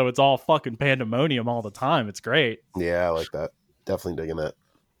one, so it's all fucking pandemonium all the time. It's great. Yeah, I like that. Definitely digging that.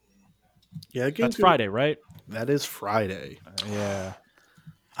 Yeah, that's Friday, right? That is Friday. Yeah.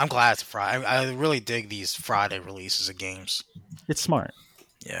 I'm glad it's Friday. I really dig these Friday releases of games. It's smart.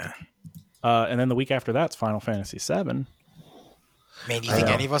 Yeah. And then the week after that's Final Fantasy VII. Man, do you think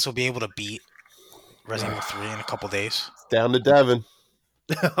any of us will be able to beat Resident Evil 3 in a couple days? Down to Devin.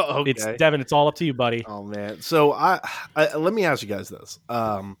 Okay. It's Devin. It's all up to you, buddy. Oh man. So I let me ask you guys this.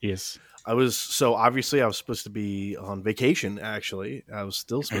 Yes. Obviously I was supposed to be on vacation. Actually, I was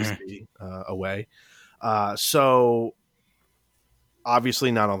still supposed to be away. So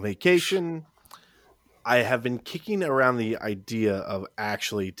obviously not on vacation. I have been kicking around the idea of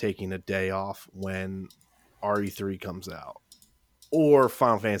actually taking a day off when RE3 comes out or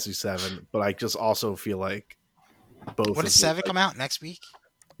Final Fantasy 7, but I just also feel like both. When does 7 come out next week?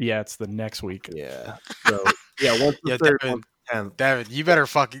 Yeah, it's the next week. Yeah. So once the third, Devin, once the 10th. Devin,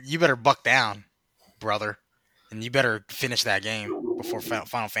 you better buck down, brother, and you better finish that game before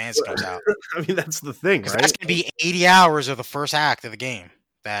Final Fantasy comes out. I mean, that's the thing, right? That's gonna be 80 hours of the first act of the game.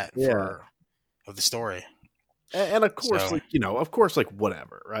 Of the story. And of course,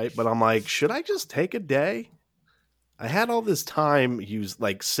 whatever, right? But I'm like, should I just take a day? I had all this time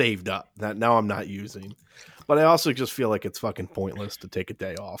saved up that now I'm not using. But I also just feel like it's fucking pointless to take a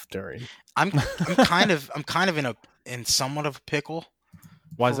day off during. I'm kind of in somewhat of a pickle.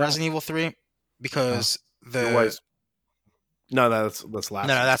 Why is that? Resident Evil 3? Because that's Last. No,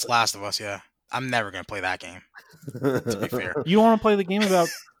 that's Last of Us. Yeah, I'm never gonna play that game. To be fair, you want to play the game about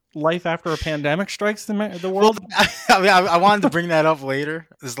life after a pandemic strikes the world? Well, I mean, I wanted to bring that up later.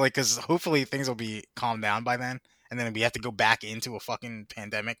 It's like because hopefully things will be calmed down by then, and then we have to go back into a fucking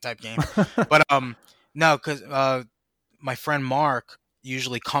pandemic type game. But no, because my friend Mark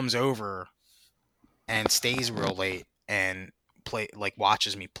usually comes over and stays real late and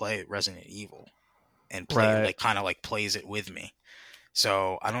watches me play Resident Evil and plays it with me.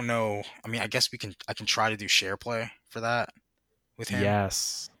 So I don't know. I mean, I guess I can try to do share play for that with him.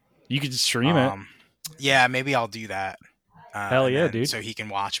 Yes, you could stream it. Yeah, maybe I'll do that. Hell yeah, dude! So he can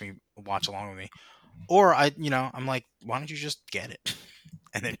watch along with me, or I'm like, why don't you just get it,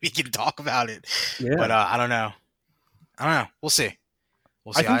 and then we can talk about it. Yeah. But I don't know. We'll see.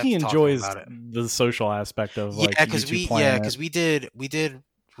 I think he enjoys the social aspect of because we did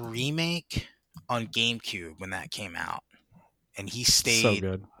Remake on GameCube when that came out, and he stayed. So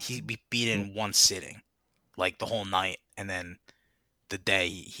good. He beat it in one sitting, like the whole night, and then the day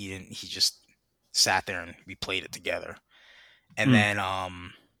he didn't. He just sat there and we played it together, and then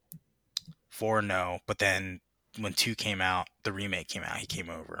 4 no, but then when 2 came out, the remake came out. He came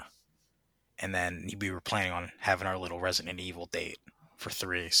over, and then we were planning on having our little Resident Evil date for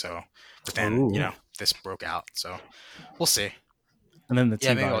 3. So, but then this broke out, so we'll see. And then the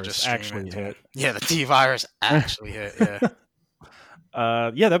T-virus actually hit. Yeah, the T-virus actually hit.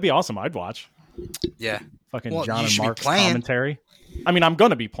 Yeah. Yeah, that'd be awesome. I'd watch. Yeah. Fucking John and Mark's commentary. I mean, I'm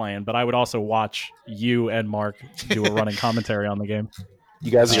going to be playing, but I would also watch you and Mark do a running commentary on the game.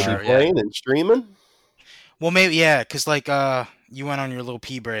 You guys are going to be playing and streaming? Well, maybe, yeah, because you went on your little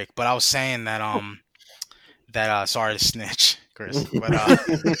pee break, but I was saying that sorry to snitch, Chris, but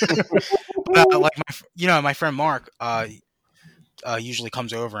my friend Mark usually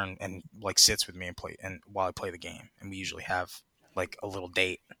comes over and sits with me and while I play the game, and we usually have a little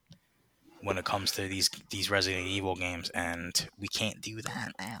date when it comes to these Resident Evil games, and we can't do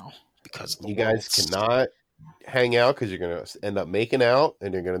that now because you guys cannot hang out because you're going to end up making out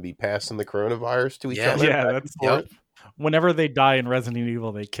and you're going to be passing the coronavirus to each other. Yeah, that's whenever they die in Resident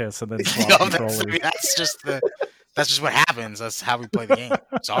Evil, they kiss and then swap controllers. That's just what happens. That's how we play the game.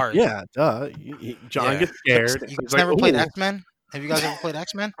 Sorry. Yeah, duh. John gets scared. You guys never played X-Men? Have you guys ever played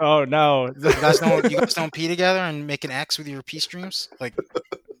X-Men? Oh no! You guys don't pee together and make an X with your pee streams?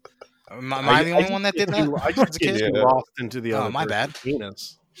 Am I the only one that did that? I just get lost into the other. Oh, my bad.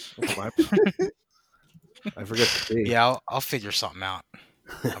 Penis. I forget to pee. Yeah, I'll figure something out.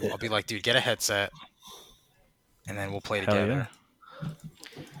 I'll be like, dude, get a headset, and then we'll play together. Yeah.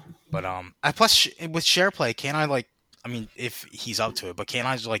 But plus with share play, can't I if he's up to it, but can't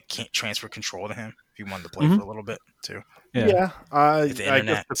I can't transfer control to him if he wanted to play for a little bit too? Yeah. I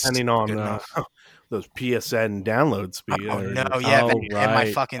guess depending on those PSN download speed. Oh no, yeah, and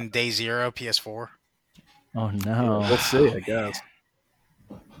my fucking day 0 PS4. Oh no, we'll see. I guess.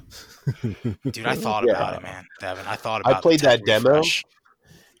 Dude, I thought about it, man, Devin. I thought about. I played that demo,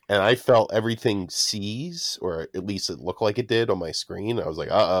 and I felt everything seize, or at least it looked like it did on my screen. I was like,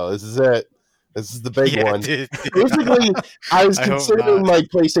 "Uh-oh, this is it. This is the big one." Dude. Basically, I was I hope considering not. my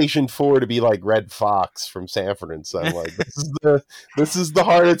PlayStation 4 to be like Red Fox from Sanford and Son. Like, this is the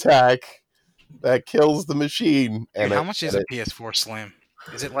heart attack that kills the machine. Dude, how much is a PS4 Slim?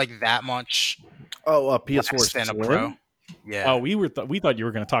 Is it like that much? Oh, PS4 less than a Slim? Pro. Yeah. Oh, we thought you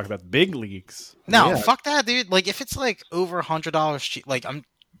were going to talk about the big leagues. No, Yeah. fuck that, dude. Like, if it's like over $100 cheap, like I'm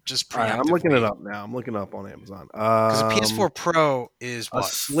just All right, I'm looking it up now. I'm looking up on Amazon. Because a PS4 Pro is what, a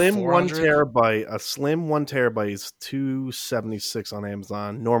slim 400? 1 terabyte. A slim 1 terabyte is $276 on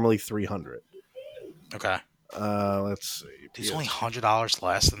Amazon. Normally $300. Okay, Let's see. it's only $100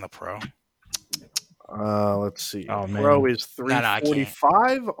 less than the Pro. Let's see. Oh, man. Pro is No, I can't.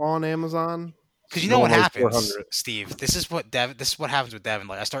 $345 on Amazon. Because you know what Normally happens, $400. Steve. This is what happens with Devin.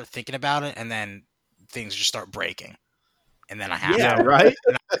 Like, I start thinking about it, and then things just start breaking, and then I have Yeah, to. right.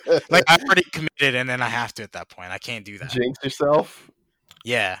 Like, I've already committed, and then I have to at that point. I can't do that. Jinx yourself.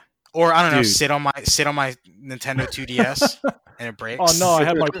 Yeah, or I don't know, Dude. sit on my Nintendo 2DS, and it breaks. Oh no, I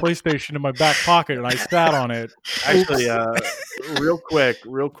had my PlayStation in my back pocket and I sat on it. Actually, real quick.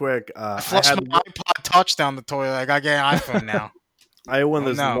 I flushed my iPod Touch down the toilet. I gotta get an iPhone now. I had one of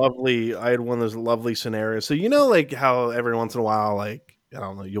those no. lovely scenarios. So you know, like how every once in a while, like I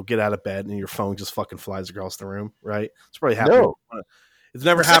don't know, you'll get out of bed and your phone just fucking flies across the room, right? It's probably happened. No. It's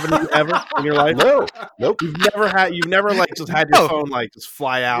never happened to you ever in your life. No, nope. You've never like just had your No. phone like just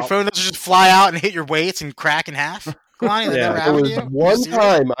fly out. Your phone doesn't just fly out and hit your weights and crack in half. Kalani, that Yeah, never There happened was to you? one You serious?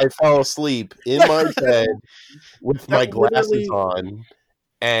 time I fell asleep in my bed with my That glasses literally- on,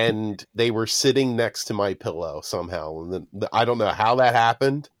 and they were sitting next to my pillow somehow. And I don't know how that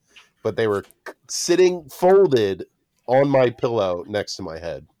happened, but they were sitting folded on my pillow next to my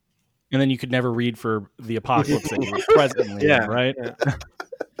head. And then you could never read for the apocalypse that you were presently in, right? Yeah.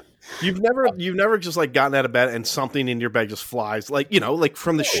 You've never just like gotten out of bed and something in your bed just flies, like like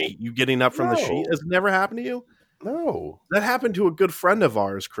from the sheet. You getting up from the sheet has never happened to you. No. That happened to a good friend of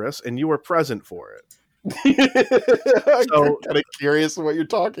ours, Chris, and you were present for it. I'm So- kind of curious what you're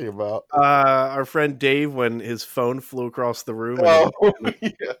talking about. Our friend Dave, when his phone flew across the room. Oh, yeah,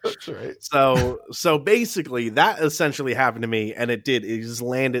 that's right. So basically, that essentially happened to me, and it just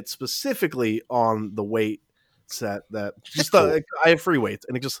landed specifically on the weight set that just Cool. I have free weights,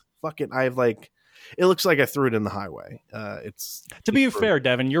 and it just I have like it looks like I threw it in the highway. It's To be fair,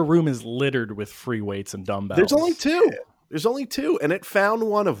 Devin, your room is littered with free weights and dumbbells. there's only two, and it found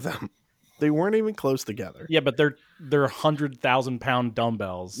one of them. They weren't even close together. Yeah, but they're 100,000-pound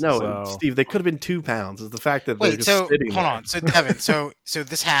dumbbells. No, so. Steve, they could have been 2 pounds. It's the fact that they're Wait, just so sitting hold there. on. So Devin, so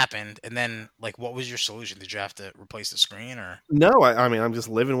this happened, and then like, what was your solution? Did you have to replace the screen, or No, I mean I'm just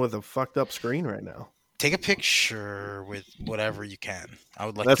living with a fucked up screen right now. take a picture with whatever you can? I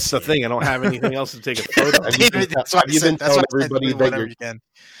would like. That's to the see thing. I don't have anything else to take a photo of. Have you been, That's what have you I said. been That's telling what I said, everybody do that, whatever you can.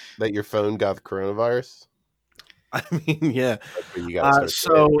 that your phone got the coronavirus? I mean, yeah. That's what you gotta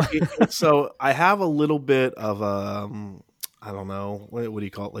start So I have a little bit of I don't know what do you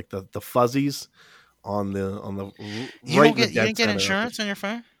call it, like the fuzzies on the You right don't in the dead get center of it. insurance on your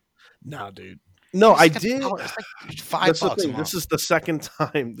phone? No, dude. No, I It's like did. $1. It's like $5 That's the a thing. month. This is the second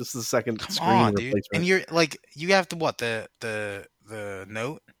time. This is the second Come screen on, dude. replacement. And you're like, you have the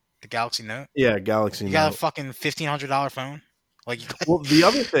Note, the Galaxy Note. Yeah, Galaxy. You got a Note. fucking $1,500 phone. Like, Well, the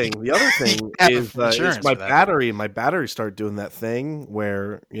other thing have is insurance my for that. battery. My battery started doing that thing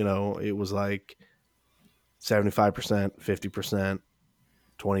where it was like 75%, 50%,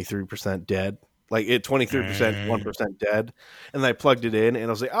 23% dead. Like 23%, 1% dead. And I plugged it in, and I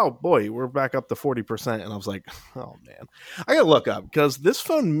was like, "Oh boy, we're back up to 40%." And I was like, "Oh man, I gotta look up because this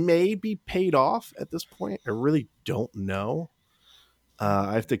phone may be paid off at this point. I really don't know.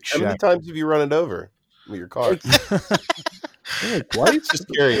 I have to How many check. times have you run it over with your car? Twice, Just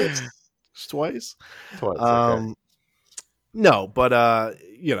curious. just twice." Twice. Okay. No, but I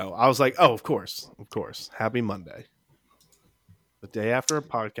was like, oh, of course, happy Monday. The day after a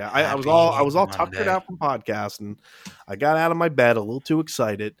podcast, I was all tuckered Monday. out from podcast, and I got out of my bed a little too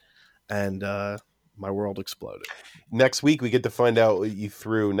excited, and my world exploded. Next week we get to find out what you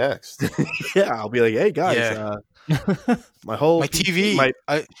threw next. Yeah, I'll be like, hey guys, Yeah. my whole my TV. my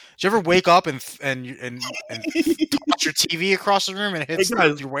Did you ever wake up and toss your TV across the room and it hits Hey,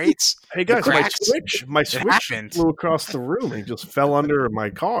 guys. your weights? hey guys, my cracks. switch happened. flew across the room and just fell under my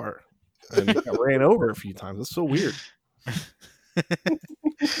car, and I ran over a few times. That's so weird.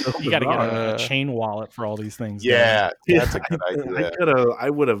 You got to get bizarre. a chain wallet for all these things. Yeah, that's a good idea.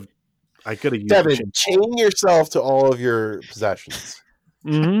 I could have used Devin, it. chain yourself to all of your possessions.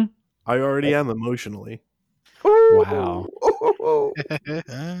 Mm-hmm. I already am emotionally. Wow.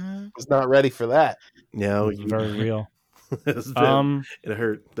 Was not ready for that. No, It's very real. it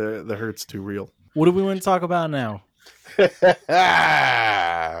hurt. The hurt's too real. What do we want to talk about now?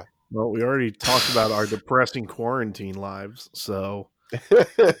 Well, we already talked about our depressing quarantine lives. So, there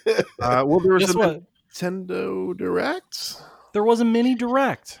was Guess a what? Nintendo Direct. There was a mini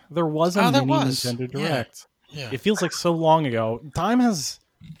direct. There was a there mini was. Nintendo Yeah. Direct. Yeah. It feels like so long ago. Time has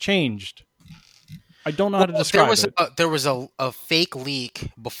changed. I don't know how to describe it. There was a fake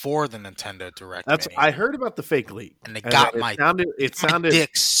leak before the Nintendo Direct. That's mini, I heard about the fake leak, and it got my sounded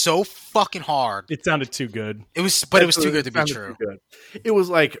dick so fucking hard. It sounded too good. It was too good to be sounded true. too good. It was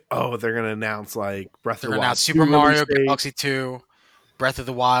like, oh, they're gonna announce like Breath They're of the gonna Wild, announce Super Mario release date. Galaxy 2, Breath of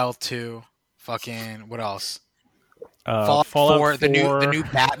the Wild 2, fucking what else? Fallout 4, the new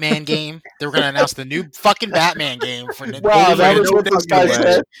Batman game. They were gonna announce the new fucking Batman game for Nintendo. Wow, that was what this guy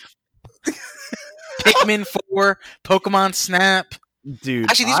said. Pikmin 4, Pokemon Snap. Dude.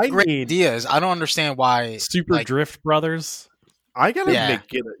 Actually, these I are great need- ideas. I don't understand why. Super like, Drift Brothers. I gotta Yeah.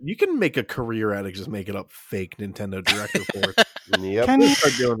 make it. You can make a career out of just making up fake Nintendo Direct reports. Yep. Can you-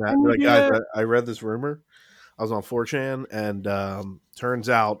 Start doing that. Can you Like, do guys, that? I read this rumor. I was on 4chan, and turns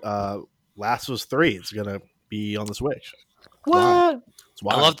out Last of Us 3 is gonna be on the Switch. What? It's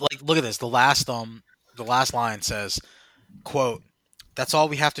wild. I love look at this. The last line says, "Quote: That's all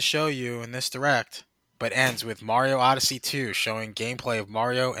we have to show you in this direct." But ends with Mario Odyssey 2 showing gameplay of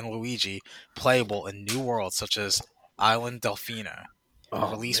Mario and Luigi playable in new worlds such as Island Delfino.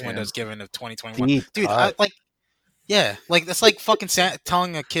 Oh, Release man. windows given of 2021. Deep Dude, cut. that's like fucking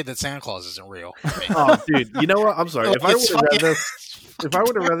telling a kid that Santa Claus isn't real. Oh, dude, you know what? I'm sorry. If I would It's have read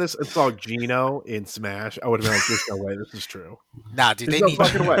fucking- this and saw Gino in Smash, I would have been like, "There's no way this is true." Nah, dude, There's they no need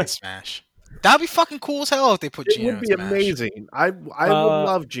fucking Gino way. in Smash. That'd be fucking cool as hell if they put It Gino would in be Smash. amazing. I would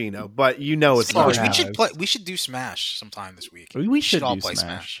love Gino, but you know it's Smash. not. Smash, we should Guys. play. We should do Smash sometime this week. We should all do play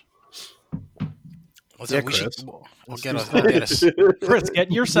Smash. Let's Yeah, we should, Chris. we'll get us. Chris,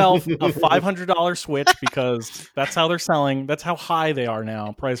 get yourself a $500 Switch because that's how they're selling. That's how high they are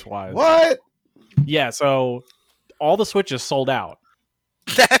now, price wise. What? Yeah, so all the Switches sold out,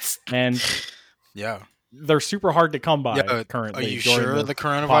 That's and yeah. they're super hard to come by Are currently. you during sure the the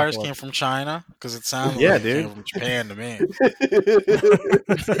coronavirus apocalypse. came from China? Because it sounds Yeah, like dude. it came from Japan to me.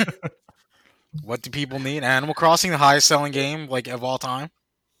 What do people need? Animal Crossing, the highest selling game like of all time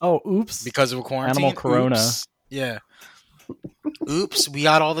Oh, oops! because of a quarantine. Animal Corona. Oops. Yeah. Oops, we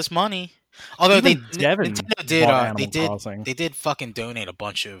got all this money. Although Even Devin Nintendo did, bought they Animal did, Crossing. they did fucking donate a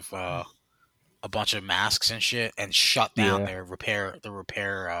bunch of masks and shit, and shut down Yeah. their repair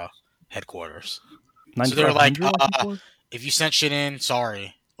headquarters. So they're 9500, like, I think it was? If you sent shit in,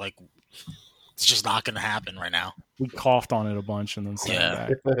 sorry, like it's just not gonna happen right now. We coughed on it a bunch and then sent Yeah.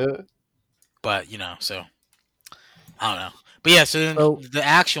 it back. But so I don't know. But yeah, so the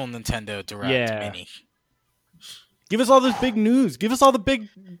actual Nintendo Direct Yeah. Mini. Give us all this big news. Give us all the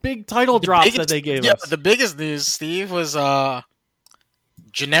big title drops biggest- that they gave Yeah, us. the biggest news, Steve, was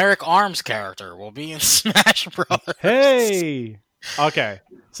generic ARMS character will be in Smash Brothers. Hey. Okay.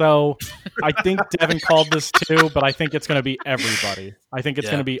 So I think Devin called this too, but I think it's going to be everybody. I think it's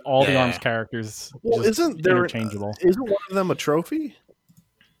Yeah. going to be all the Yeah. ARMS characters. Well, just isn't there interchangeable? Isn't one of them a trophy?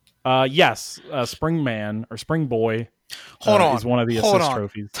 Yes, Spring Man or Spring Boy. Hold on. is one of the Hold assist on.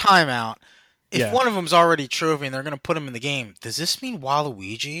 trophies. Time out. If Yeah. one of them's already trophy and they're going to put him in the game, does this mean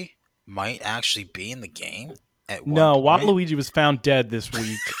Waluigi might actually be in the game? At one No, point? Waluigi was found dead this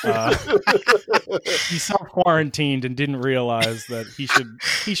week. He self-quarantined and didn't realize that he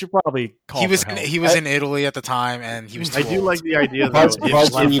should probably call He was for help. he was in Italy at the time, and he was. I too do old. like the idea though. Buzz, If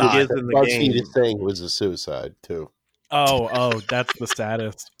BuzzFeed, Left is in the BuzzFeed game, is saying it was a suicide too. Oh, that's the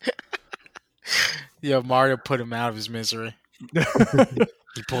status. Yeah, Mario put him out of his misery.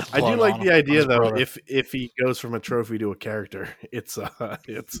 He pulled the I do plug like on the him. idea his though. brother. If he goes from a trophy to a character, it's No, John's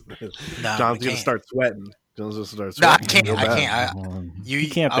we gonna can't. start sweating. John's gonna start No, I sweating. can't. Real I bad. can't. You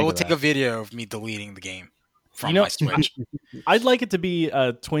can't I think will of take that. a video of me deleting the game from You know- my Switch. I'd like it to be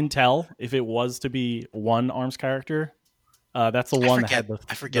a Twintel if it was to be one ARMS character. That's the one that had the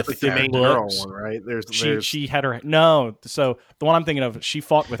I forget That's the like the main thick girl lips. one, right? She she had her no. So the one I'm thinking of, she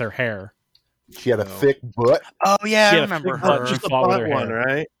fought with her hair. She had a thick butt. Oh yeah, She I had a remember thick her. butt. just the fought with butt her one, hair.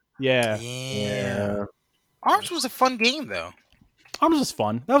 right? Yeah, Yeah. Arms was a fun game though. ARMS was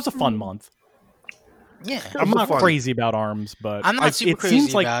fun. That was a fun month. Yeah, I'm was not fun. crazy about ARMS, but I'm not super it crazy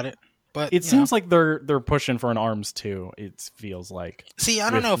seems like about it. But it seems like they're pushing for an ARMS 2. It feels like. See, I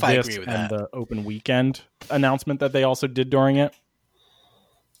don't with know if I this agree with and that. the open weekend announcement that they also did during it.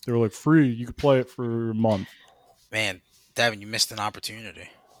 They were like free. You could play it for a month. Man, Devin, you missed an opportunity.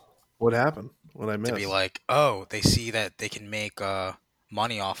 What happened? What I missed? To be like, oh, they see that they can make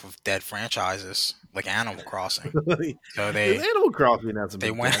money off of dead franchises like Animal Crossing. So they Animal Crossing has they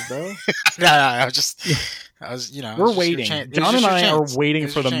been went. bad, though. No, I was, We're waiting. John and I are waiting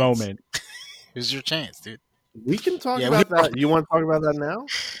for the moment. Here's your chance, dude. We can talk about that. You want to talk about that now?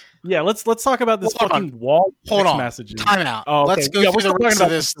 Yeah, let's talk about this fucking wall messages. Time out. Oh, okay. Let's go through the rest of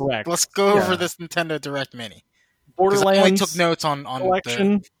this. Direct. Let's go over this Nintendo Direct Mini. Borderlands. I only took notes on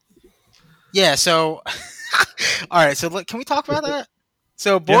collection. Yeah. So, all right. So can we talk about that?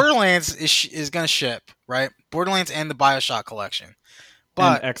 So Borderlands is going to ship, right? Borderlands and the BioShock collection,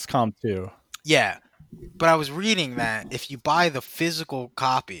 but and XCOM 2. Yeah, but I was reading that if you buy the physical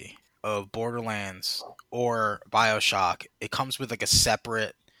copy of Borderlands or BioShock, it comes with like a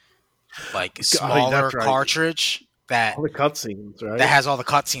separate, like smaller cartridge that all the cutscenes, right? That has all the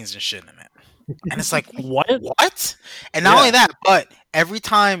cutscenes and shit in it. And it's like, what? And not only that, but every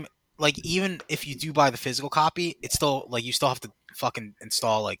time, like, even if you do buy the physical copy, it's still like you still have to fucking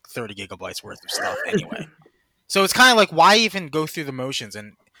install like 30 gigabytes worth of stuff anyway. So it's kind of like, why even go through the motions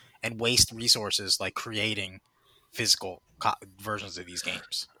and waste resources like creating physical versions of these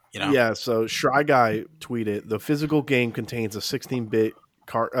games? You know? Yeah, so Shy Guy tweeted, the physical game contains a 16-bit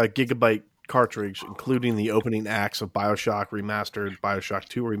gigabyte cartridge, including the opening acts of BioShock Remastered, BioShock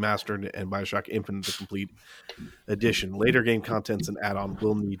 2 Remastered, and BioShock Infinite the Complete Edition. Later game contents and add-on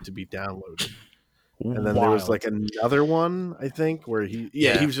will need to be downloaded. And then there was like another one, I think, where he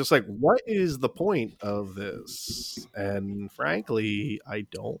was just like, what is the point of this? And frankly, I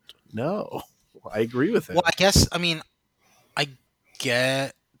don't know. I agree with it. Well, I guess, I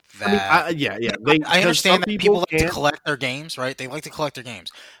get that. I understand that people like to collect their games, right? They like to collect their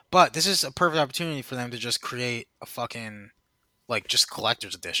games. But this is a perfect opportunity for them to just create a fucking, like, just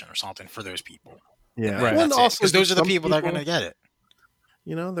collector's edition or something for those people. Yeah. Right. Because those are the people that are going to get it.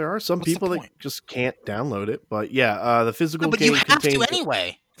 You know, there are some people that just can't download it, but the physical game you have to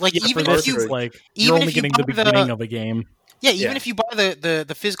anyway. Like even if you you're only getting the beginning of a game. Yeah, even if you buy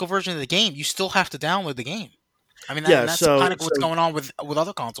the physical version of the game, you still have to download the game. I mean, that's kind of what's going on with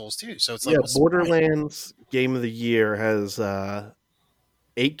other consoles too. So it's like Borderlands Game of the Year has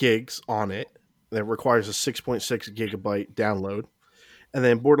 8 gigs on it that requires a 6.6 gigabyte download. And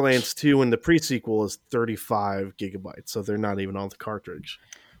then Borderlands 2 and the pre-sequel is 35 gigabytes, so they're not even on the cartridge.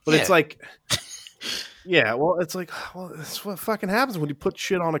 But it's like, that's what fucking happens when you put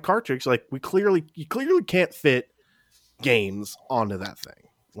shit on a cartridge. Like, you clearly can't fit games onto that thing.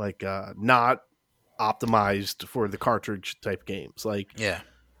 Like, not optimized for the cartridge type games. Like,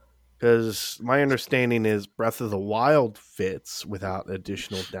 because my understanding is Breath of the Wild fits without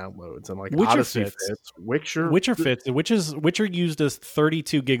additional downloads, and like Witcher Odyssey fits. Witcher fits. Witcher used a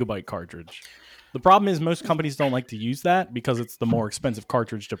 32 gigabyte cartridge. The problem is most companies don't like to use that because it's the more expensive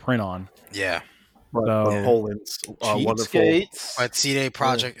cartridge to print on. Yeah. But Poland's wonderful. But CD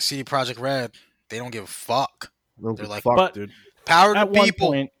Projekt Red, they don't give a fuck. They're like, fuck, dude. Power to at people.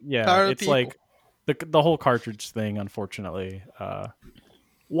 One point, it's like the whole cartridge thing, unfortunately.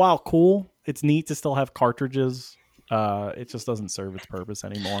 While cool, it's neat to still have cartridges. It just doesn't serve its purpose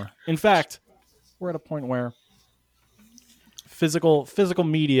anymore. In fact, we're at a point where physical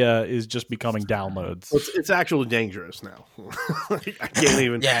media is just becoming downloads. It's actually dangerous now. Like, I can't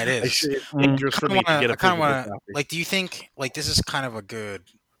even. Yeah, it is. It's dangerous for me to get a physical copy. Like, do you think like this is kind of a good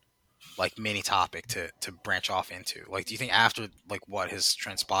like mini topic to branch off into? Like, do you think after like what has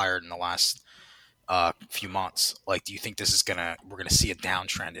transpired in the last few months, like, do you think this is we're gonna see a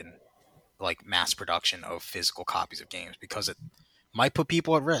downtrend in like mass production of physical copies of games because it might put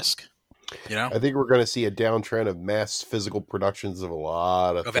people at risk? You know, I think we're going to see a downtrend of mass physical productions of a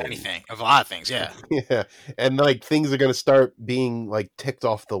lot of things. Yeah, yeah, and like things are going to start being like ticked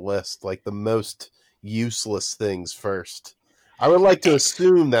off the list, like the most useless things first. I would like to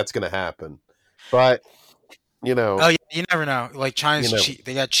assume that's going to happen, but you know, you never know. Like China's cheap;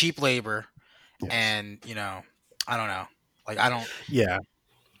 they got cheap labor, and I don't know. Like I don't. Yeah.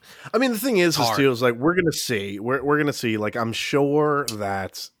 I mean, the thing is too, is like we're gonna see. We're gonna see. Like, I'm sure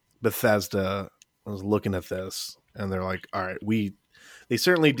that Bethesda was looking at this and they're like, all right, they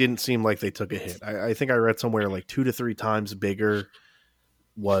certainly didn't seem like they took a hit. I think I read somewhere like 2 to 3 times bigger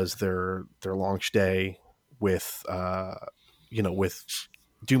was their launch day with with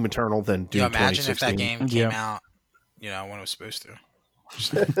Doom Eternal than Doom 2016. Imagine if that game came out, when it was supposed to.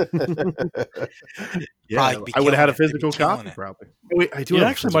 I would have had a physical copy probably. Wait, I do. It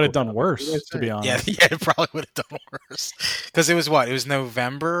actually might have done worse, to be honest. Yeah, it probably would have done worse because it was It was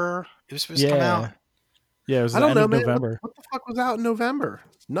November. It was supposed to come out. Yeah, it was. I don't know, man. November. What the fuck was out in November?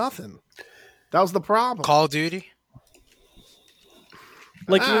 Nothing. That was the problem. Call of Duty.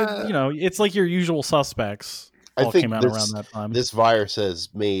 Like it's like your usual suspects. I think came out around that time. This virus has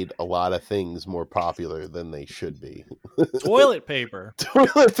made a lot of things more popular than they should be. Toilet paper,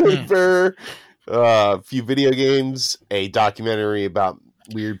 a few video games, a documentary about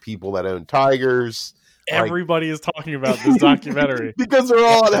weird people that own tigers. Everybody is talking about this documentary because they're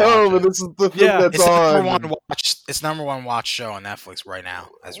all at home, and this is the thing that's on. It's number one watch show on Netflix right now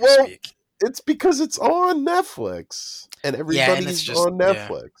as we speak. It's because it's on Netflix, and everybody's on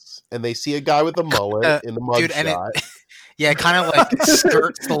Netflix, and they see a guy with a mullet in the mugshot. It kind of like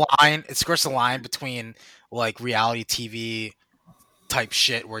skirts the line. It skirts the line between like reality TV type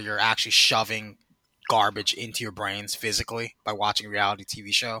shit where you're actually shoving garbage into your brains physically by watching a reality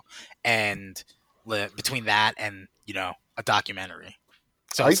TV show, and between that and a documentary.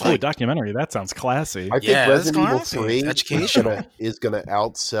 So it's a documentary. That sounds classy. I think Resident Evil 3 is going to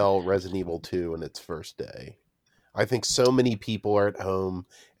outsell Resident Evil 2 in its first day. I think so many people are at home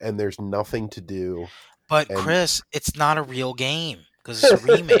and there's nothing to do. But Chris, it's not a real game because it's a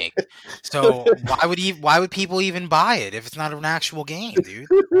remake. So why would people even buy it if it's not an actual game, dude?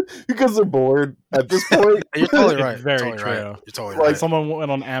 Because they're bored at this point. You're totally right. Very totally true. Right. You're totally right. Someone went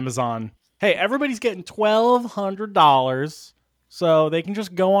on Amazon. Hey, everybody's getting $1,200. So they can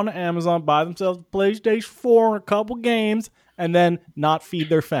just go on Amazon, buy themselves a PlayStation 4 and a couple games, and then not feed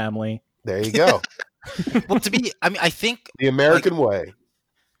their family. There you go. Well, I think the American way.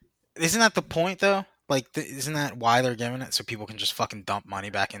 Isn't that the point, though? Like, isn't that why they're giving it? So people can just fucking dump money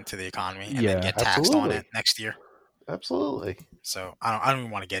back into the economy and then get taxed on it next year. Absolutely. So I don't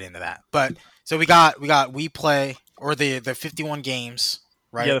even want to get into that. But so we got WePlay or the 51 games.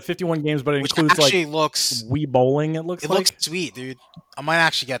 Right? Yeah, the 51 games, but it includes actually looks Wii Bowling. It looks sweet, dude. I might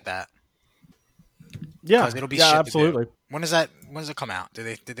actually get that. Yeah, it'll be shit absolutely. When does it come out?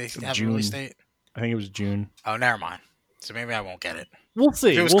 Did they have a release date? I think it was June. Oh, never mind. So maybe I won't get it. We'll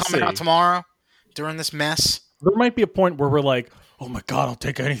see. If it was coming out tomorrow during this mess, there might be a point where we're like, "Oh my god, I'll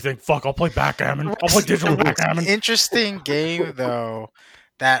take anything. Fuck, I'll play backgammon. I'll play digital backgammon." Interesting game though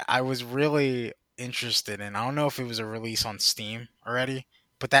that I was really interested in. I don't know if it was a release on Steam already.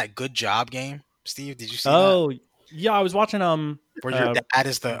 But that Good Job game, Steve, did you see that? Oh, yeah, I was watching where your dad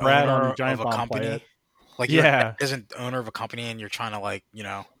is the owner of a company. Like your dad is an owner of a company and you're trying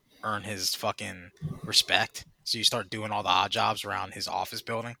to earn his fucking respect. So you start doing all the odd jobs around his office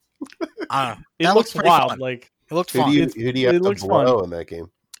building. I don't know. It looks wild. Fun. Like it looked fun. Who do you have to blow in that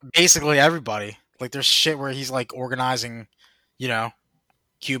game? Basically everybody. Like there's shit where he's like organizing,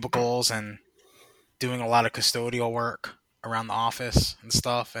 cubicles and doing a lot of custodial work around the office and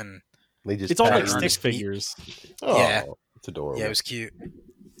stuff, and it's all like stick figures. Oh, yeah, it's adorable. Yeah, it was cute.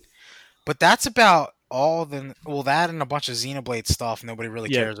 But that's about all. That and a bunch of Xenoblade stuff nobody really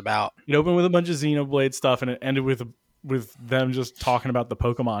cares about. It opened with a bunch of Xenoblade stuff, and it ended with them just talking about the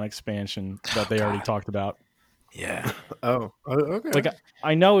Pokemon expansion that they already talked about. Yeah. Oh, okay. Like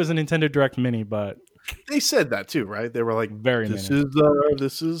I know it was a Nintendo Direct Mini, but they said that too, right? They were like,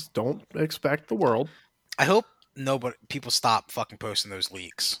 "This is don't expect the world." I hope people stop fucking posting those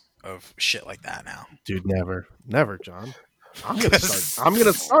leaks of shit like that now. Dude, never, John. I'm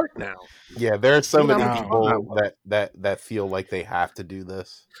gonna start now. Yeah, there are so many people that feel like they have to do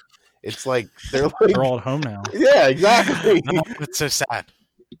this. It's like they're all at home now. Yeah, exactly. It's so sad.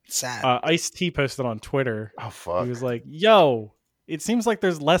 It's sad. Ice-T posted on Twitter. Oh fuck. He was like, "Yo, it seems like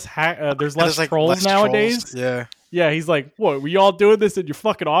there's less trolls nowadays." Trolls. Yeah. He's like, "What? Were you all doing this in your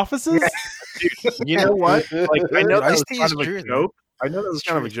fucking offices?" You know what? Like, I know that was kind of a joke. I know that was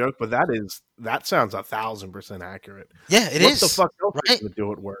kind of a joke, but that sounds 1,000% accurate. Yeah, it is. What the fuck else are you gonna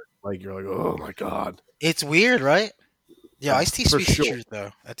do at work? Like you're like, oh my god, it's weird, right? Yeah, Ice-T speaks the truth though.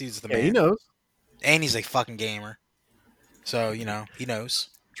 That dude's the man. He knows, and he's a fucking gamer. So he knows.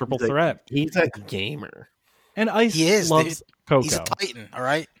 Triple threat. He's a gamer, and Ice loves Coco. He's a Titan. All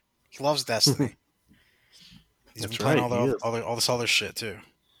right, he loves Destiny. He's been playing all this other shit too.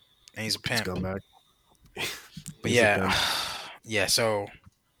 And he's a pimp. But yeah, so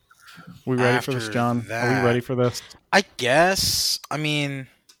we ready for this, John? Are we ready for this? I guess. I mean,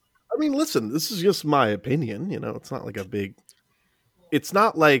 listen, this is just my opinion. It's not like it's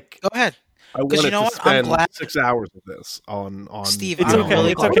not like. Go ahead. I wanted to spend 6 hours of this on Steve. It's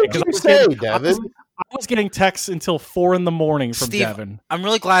okay. It's okay. I was getting texts until 4 a.m. from Steve, Devin. I'm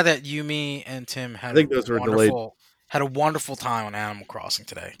really glad that you, me, and Tim had a wonderful time on Animal Crossing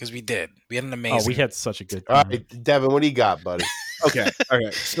today because we did. We had an amazing. Oh, we had such a good time. All right, Devin, what do you got, buddy? Okay.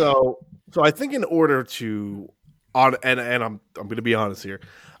 So I think in order to and I'm going to be honest here,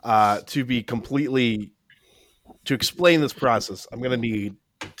 to explain this process, I'm going to need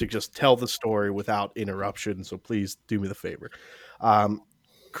to just tell the story without interruption. So please do me the favor.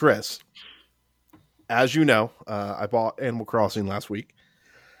 Chris, as you know, I bought Animal Crossing last week.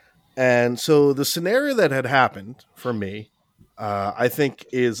 And so the scenario that had happened for me, I think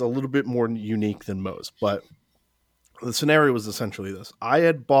is a little bit more unique than most. But the scenario was essentially this. I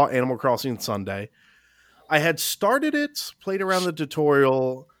had bought Animal Crossing Sunday. I had started it, played around the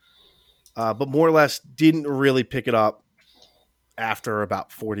tutorial, but more or less didn't really pick it up after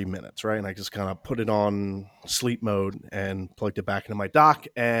about 40 minutes, right? And I just kind of put it on sleep mode and plugged it back into my dock.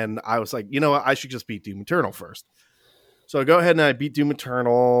 And I was like, you know what? I should just beat Doom Eternal first. So I go ahead and I beat Doom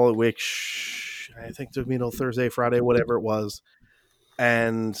Eternal, which I think took me till Thursday, Friday, whatever it was.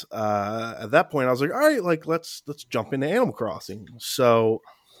 And at that point, I was like, all right, like let's jump into Animal Crossing. So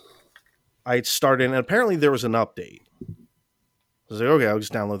I started, and apparently there was an update. I was like, okay, I'll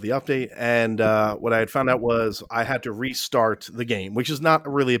just download the update. And what I had found out was I had to restart the game, which is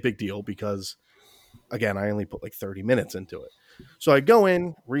not really a big deal because, again, I only put like 30 minutes into it. So I go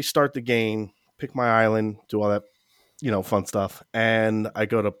in, restart the game, pick my island, do all that, fun stuff. And I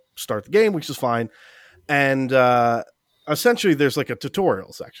go to start the game, which is fine. And essentially there's like a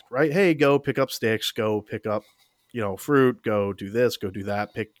tutorial section, right? Hey, go pick up sticks, go pick up, fruit, go do this, go do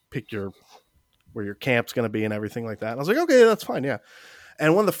that, pick where your camp's going to be and everything like that. And I was like, okay, that's fine. Yeah.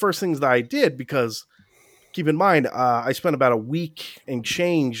 And one of the first things that I did, because keep in mind, I spent about a week and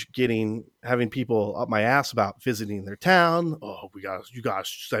change having people up my ass about visiting their town. Oh, you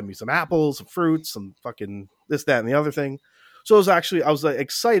guys send me some apples, some fruits, some fucking this, that, and the other thing. So I was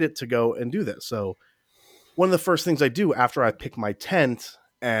excited to go and do this. So one of the first things I do after I pick my tent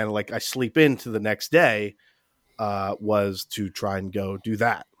and like I sleep into the next day was to try and go do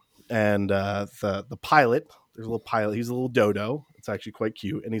that. And the pilot, there's a little pilot. He's a little dodo. It's actually quite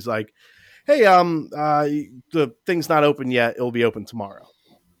cute. And he's like, hey, the thing's not open yet. It'll be open tomorrow.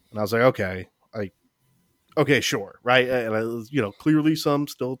 And I was like, okay, sure. Right. And clearly some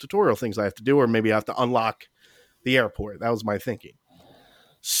still tutorial things I have to do, or maybe I have to unlock the airport. That was my thinking.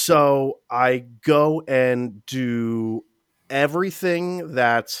 So I go and do everything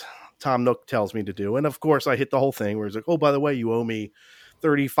that Tom Nook tells me to do. And of course I hit the whole thing where he's like, oh, by the way, you owe me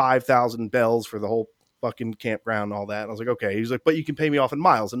 35,000 bells for the whole fucking campground and all that. And I was like, okay. He's like, but you can pay me off in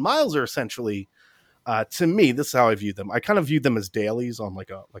miles. And miles are essentially, to me, this is how I view them. I kind of view them as dailies on like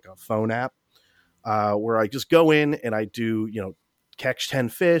a phone app, where I just go in and I do, catch 10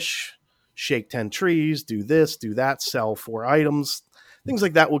 fish, shake 10 trees, do this, do that, sell 4 items, things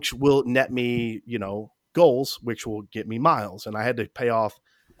like that, which will net me, goals, which will get me miles. And I had to pay off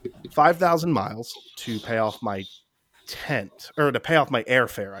 5,000 miles to pay off my tent, or to pay off my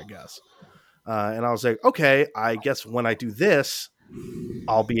airfare, I guess. And I was like, okay, I guess when I do this,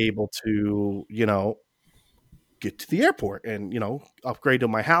 I'll be able to, get to the airport and, upgrade to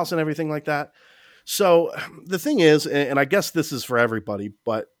my house and everything like that. So the thing is, and I guess this is for everybody,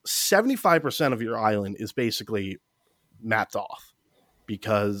 but 75% of your island is basically mapped off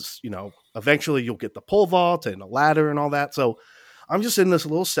because, eventually you'll get the pole vault and a ladder and all that. So I'm just in this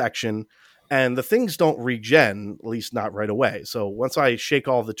little section. And the things don't regen, at least not right away. So once I shake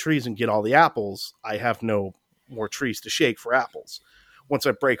all the trees and get all the apples, I have no more trees to shake for apples. Once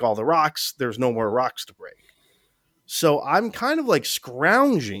I break all the rocks, there's no more rocks to break. So I'm kind of like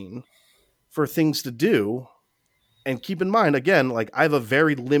scrounging for things to do. And keep in mind, again, like I have a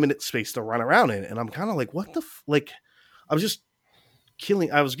very limited space to run around in. And I'm kind of like, what the I was just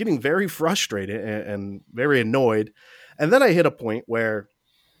I was getting very frustrated and very annoyed. And then I hit a point where,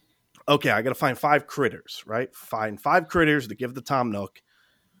 okay, I got to find 5 critters, right? Find 5 critters to give the Tom Nook,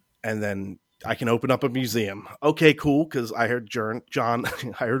 and then I can open up a museum. Okay, cool, because I heard John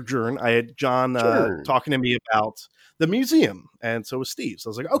talking to me about the museum, and so was Steve. So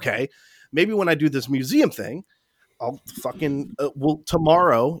I was like, okay, maybe when I do this museum thing, I'll fucking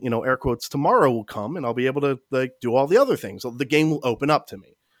tomorrow, air quotes, tomorrow will come, and I'll be able to like do all the other things. So the game will open up to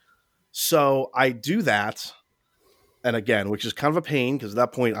me. So I do that. And again, which is kind of a pain because at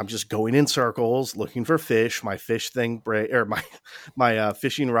that point I'm just going in circles looking for fish. My fish thing my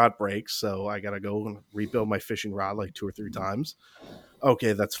fishing rod breaks, so I gotta go and rebuild my fishing rod like 2 or 3 times.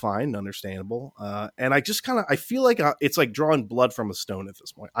 Okay, that's fine, understandable. And I just I feel like it's like drawing blood from a stone at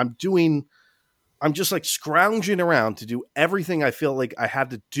this point. I'm just like scrounging around to do everything I feel like I had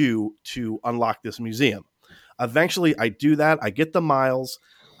to do to unlock this museum. Eventually, I do that. I get the miles.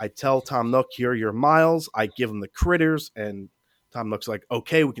 I tell Tom Nook, here are your miles. I give him the critters, and Tom Nook's like,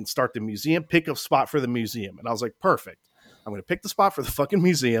 okay, we can start the museum. Pick a spot for the museum. And I was like, perfect. I'm going to pick the spot for the fucking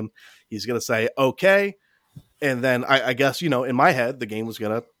museum. He's going to say, okay. And then I guess, in my head, the game was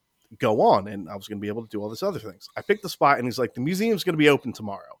going to go on, and I was going to be able to do all these other things. I picked the spot, and he's like, the museum's going to be open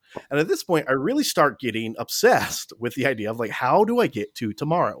tomorrow. And at this point, I really start getting obsessed with the idea of like, how do I get to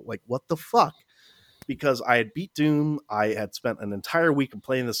tomorrow? Like, what the fuck? Because I had beat Doom. I had spent an entire week of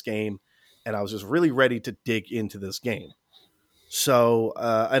playing this game, and I was just really ready to dig into this game. So,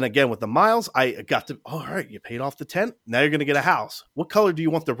 and again, with the miles, I got to, all right, you paid off the tent. Now you're going to get a house. What color do you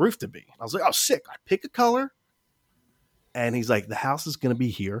want the roof to be? And I was like, oh, sick. I pick a color. And he's like, the house is going to be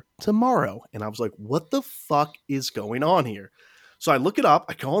here tomorrow. And I was like, what the fuck is going on here? So I look it up.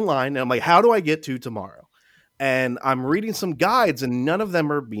 I go online, and I'm like, how do I get to tomorrow? And I'm reading some guides, and none of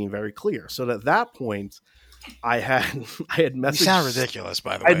them are being very clear. So at that point, I had messaged. You sound ridiculous,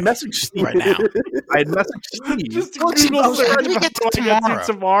 by the way. I had messaged Steve right now. I had messaged Steve. Just Google how do we get to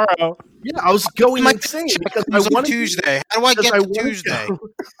tomorrow? Yeah, I was going insane because I wanted Tuesday. How do I get to Tuesday?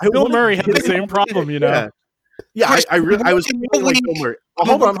 Bill Murray had the same problem, you know. Yeah, I was thinking like Bill Murray. Oh,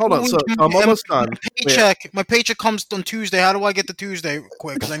 hold on. So I'm almost done. My paycheck comes on Tuesday. How do I get to Tuesday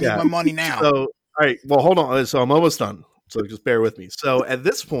quick? Because I need my money now. So, all right. Well, hold on. So I'm almost done. So just bear with me. So at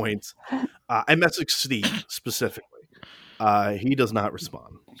this point, I messaged Steve specifically. He does not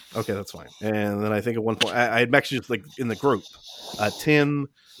respond. Okay, that's fine. And then I think at one point I had messages like in the group, Tim,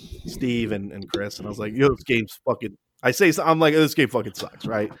 Steve, and Chris, and I was like, "Yo, this game's fucking." I'm like, "This game fucking sucks,"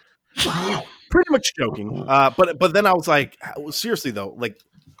 right? Pretty much joking. But then I was like, seriously though, like,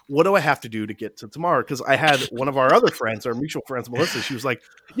 what do I have to do to get to tomorrow? Because I had one of our other friends, our mutual friends, Melissa. She was like,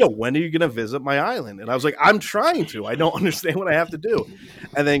 "Yo, when are you going to visit my island?" And I was like, "I'm trying to. I don't understand what I have to do."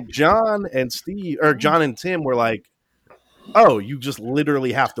 And then John and Tim were like, "Oh, you just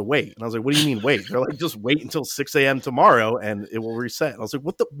literally have to wait." And I was like, "What do you mean wait?" They're like, "Just wait until 6 a.m. tomorrow and it will reset." And I was like,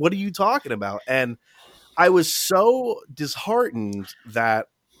 what are you talking about? And I was so disheartened that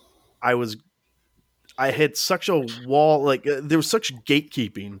I had such a wall, like there was such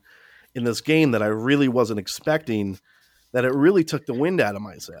gatekeeping in this game that I really wasn't expecting, that it really took the wind out of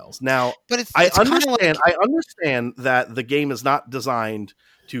my sails. Now, but I understand that the game is not designed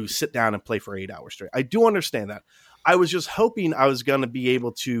to sit down and play for 8 hours straight. I do understand that. I was just hoping I was going to be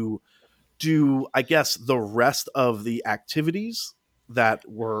able to do, I guess, the rest of the activities that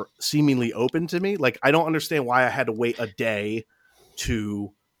were seemingly open to me. Like, I don't understand why I had to wait a day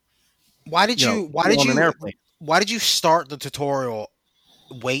to. Why did you start the tutorial,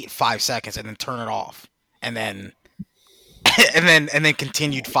 wait 5 seconds, and then turn it off, and then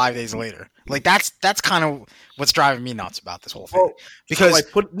continued 5 days later? Like that's kind of what's driving me nuts about this whole thing. Because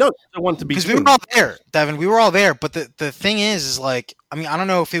I want to be, because we were all there, Devin. We were all there, but the thing is like, I mean, I don't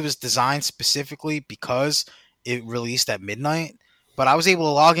know if it was designed specifically because it released at midnight, but I was able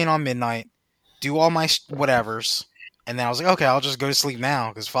to log in on midnight, do all my whatevers. And then I was like, okay, I'll just go to sleep now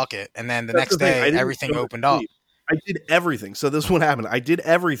because fuck it. And then the next day, everything opened up. I did everything. So this is what happened. I did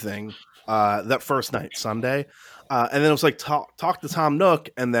everything that first night, Sunday. And then it was like, talk to Tom Nook,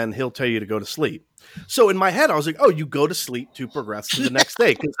 and then he'll tell you to go to sleep. So in my head, I was like, oh, you go to sleep to progress to the next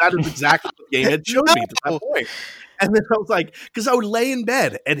day. Because that is exactly what the game had showed me to that point. And then I was like, because I would lay in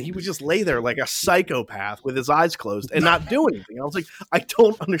bed, and he would just lay there like a psychopath with his eyes closed and not do anything. I was like, I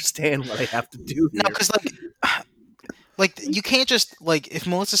don't understand what I have to do here. No, because like, you can't just, like, if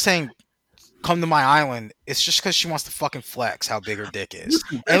Melissa's saying, come to my island, it's just because she wants to fucking flex how big her dick is.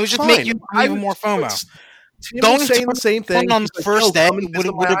 And it would just make you even more FOMO. Don't say the same thing on the first day.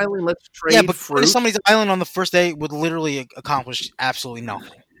 Let's trade but fruit. Somebody's island on the first day would literally accomplish absolutely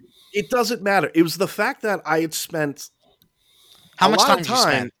nothing. It doesn't matter. It was the fact that I had spent How much time did you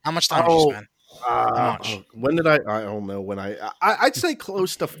spend? How much time did you spend? How much? When did I don't know when I'd say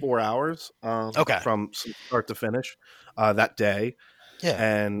close to 4 hours. Okay. From start to finish. That day,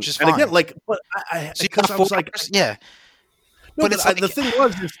 and just again, like, but because I was like, yeah. No, but the thing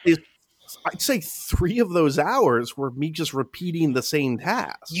is, I'd say 3 of those hours were me just repeating the same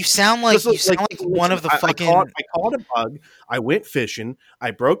task. You sound like one of the fucking. I caught a bug. I went fishing. I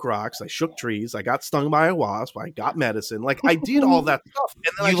broke rocks. I shook trees. I got stung by a wasp. I got medicine. Like I did all that stuff.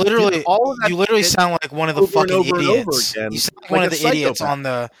 And then you literally sound like one of the fucking idiots. You sound like one of the idiots on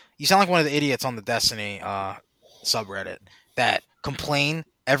the. You sound like one of the idiots on the Destiny subreddit that complain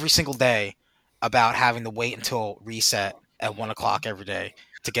every single day about having to wait until reset at 1 o'clock every day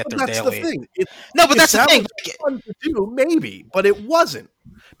to get their daily. The thing. That's the thing. Fun to do, maybe, but it wasn't,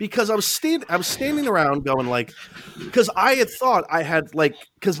 because I was standing around going like, because I had thought I had like,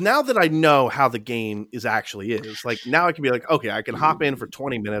 because now that I know how the game actually is, like now I can be like, okay, I can hop in for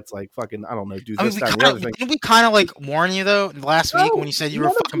 20 minutes, like fucking, I don't know, do this, that, and the other thing. Didn't we kind of like warn you though last week when you said you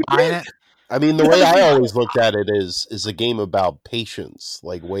were fucking buying it? I mean, the way I always looked at it is a game about patience,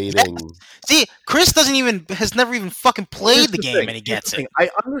 like waiting. See, Chris has never even fucking played the game, and he gets it. I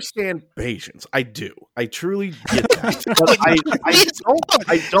understand patience. I do. I truly get that. But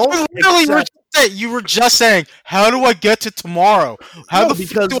I don't. You were just saying, how do I get to tomorrow?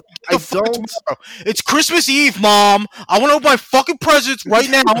 Because I don't. Tomorrow? It's Christmas Eve, Mom. I want to open my fucking presents right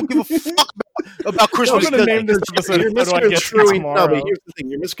now. I don't give a fuck about Christmas. I'm going to name this episode. You're misconstruing. No, but here's the thing: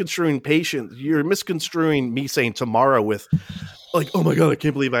 you're misconstruing patience. You're misconstruing me saying tomorrow with, like, oh my god, I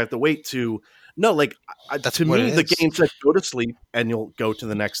can't believe I have to wait to. No, like to me, the game said go to sleep and you'll go to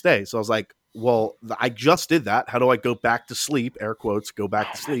the next day. So I was like, well, I just did that. How do I go back to sleep? Air quotes, go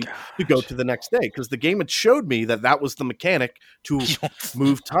back to sleep to go to the next day. Because the game had showed me that was the mechanic to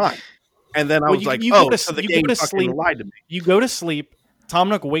move time. And then I was like, so the game fucking lied to me. You go to sleep. Tom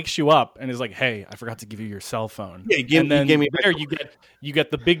Nook wakes you up and is like, "Hey, I forgot to give you your cell phone." Yeah, you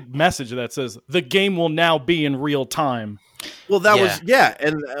get the big message that says the game will now be in real time. Well, that was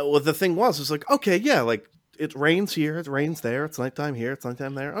and the thing was, it's like, okay, yeah, like it rains here, it rains there, it's nighttime here, it's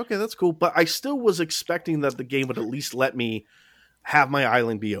nighttime there. Okay, that's cool, but I still was expecting that the game would at least let me have my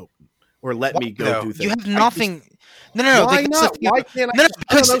island be open or let me go do things. You have nothing. No. Why not? Why can't I?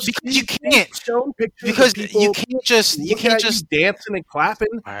 Because you can't. Because you can't just dancing and clapping.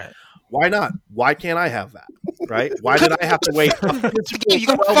 All right. Why not? Why can't I have that? Right? Why did I have to wait? You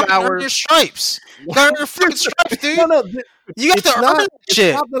got 12 hours. Your stripes. You got your fucking stripes, dude. No. You have to earn shit.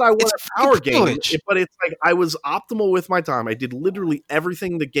 It's not that I want a power game, but it's like I was optimal with my time. I did literally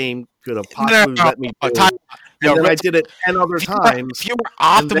everything the game could have possibly let me do. And then I did it 10 other times. If you were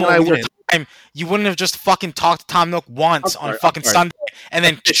optimal with your time, you wouldn't have just fucking talked to Tom Nook once on fucking Sunday and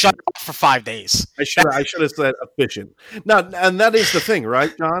then shut it off for 5 days. I should have said efficient. Now, and that is the thing,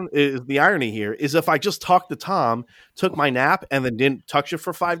 right, John? Is the irony here is if I just talked to Tom, took my nap, and then didn't touch it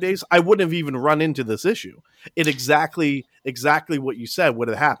for 5 days, I wouldn't have even run into this issue. It exactly what you said would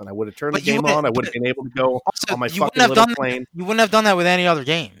have happened. I would have turned the game on. I would have been able to go on my fucking little plane. You wouldn't have done that with any other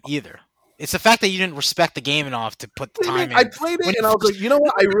game either. It's the fact that you didn't respect the game enough to put the time in. I played it and I was like, you know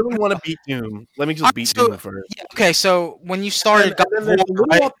what? I really want to beat Doom. Let me just beat Doom first. Yeah, okay, so when you started God of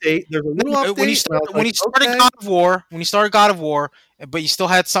War, when you started God of War, but you still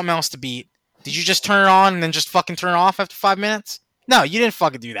had something else to beat, did you just turn it on and then just fucking turn it off after 5 minutes? No, you didn't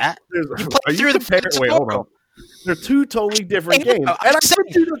fucking do that. You played through the Wait, hold on. They're two totally different games. And I did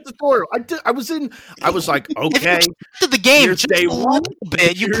do the tutorial. I was like, okay. The game just a little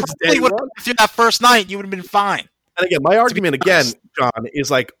bit. You probably would have through that first night. You would have been fine. And again, my argument again, John,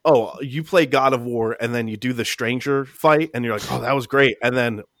 is like, oh, you play God of War and then you do the stranger fight and you're like, oh, that was great. And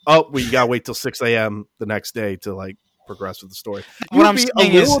then, you gotta wait till 6 a.m. the next day to like progress with the story. You'd be a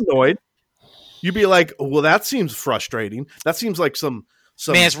little annoyed. You'd be like, well, that seems frustrating. That seems like some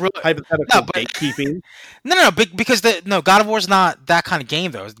it's really hypothetical gatekeeping. No, because God of War is not that kind of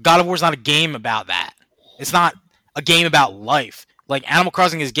game though. God of War is not a game about that. It's not a game about life. Like Animal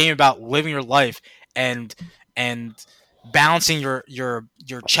Crossing is a game about living your life and balancing your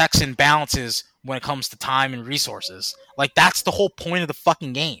checks and balances when it comes to time and resources. Like that's the whole point of the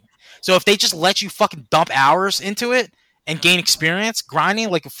fucking game. So if they just let you fucking dump hours into it and gain experience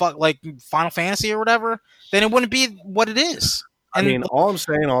grinding like Final Fantasy or whatever, then it wouldn't be what it is. I mean, all I'm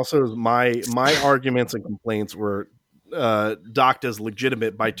saying also is my arguments and complaints were docked as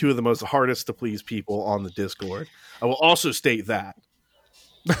legitimate by two of the most hardest to please people on the Discord. I will also state that.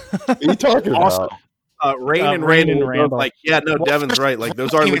 What are you talking about? Rain and Randall. Like, yeah, no, Devin's right. Like,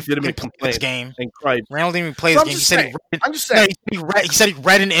 those are legitimate complaints. Game. And cried. Randall didn't even play this game. I'm just saying. He said he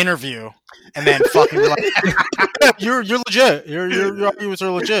read an interview and then fucking like, you're legit. Your arguments are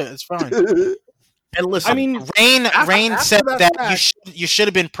legit. It's fine. And listen, I mean, Rain said that you should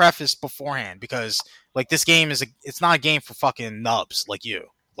have been prefaced beforehand because like this game it's not a game for fucking nubs like you,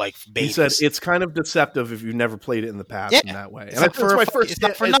 like babies. He said it's kind of deceptive if you've never played it in the past in that way. And that's my first. It's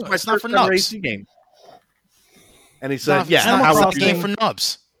not for nubs. It's not for nubs. Game. And he said, it's not a game for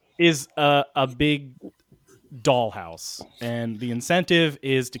nubs. Is a big dollhouse, and the incentive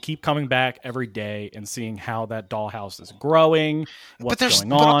is to keep coming back every day and seeing how that dollhouse is growing, what's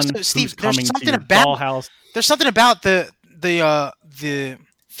going on, also, Steve, who's coming to your dollhouse. There's something about the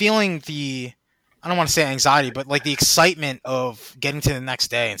feeling the, I don't want to say anxiety, but like the excitement of getting to the next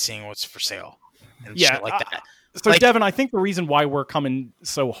day and seeing what's for sale and shit like that. So like, Devin, I think the reason why we're coming down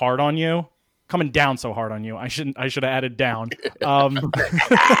so hard on you, I should have added down.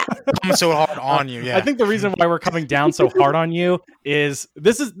 Coming so hard on you, yeah. I think the reason why we're coming down so hard on you is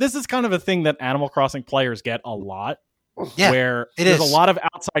this is kind of a thing that Animal Crossing players get a lot. Yeah, where it there's is. a lot of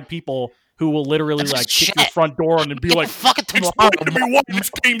outside people who will literally That's like shit. kick your front door and be Get like, the fucking explain to me why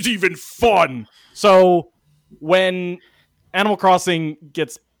this game's even fun. So when Animal Crossing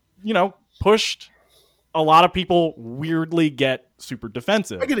gets, pushed, a lot of people weirdly get super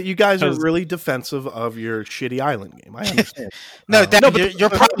defensive. I get it. You guys are really defensive of your shitty island game. I understand. No, but your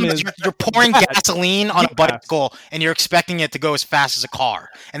problem is you're pouring gasoline on a bicycle and you're expecting it to go as fast as a car,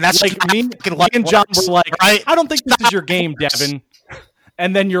 and that's like me and John were like, right? I don't think this is your game, Devin.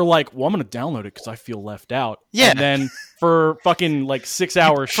 And then you're like, well, I'm going to download it because I feel left out. Yeah. And then for fucking like 6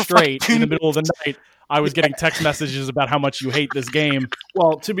 hours straight in the middle of the night, I was getting text messages about how much you hate this game.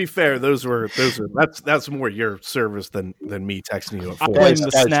 Well, to be fair, that's more your service than me texting you. I blame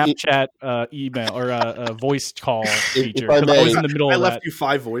the Snapchat email or voice call feature. I was in the middle I of left that. you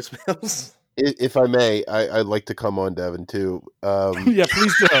 5 voicemails. If I may, I'd like to come on Devin too. Yeah,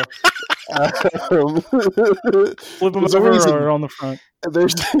 please do. Flip them There's a over reason. or on the front.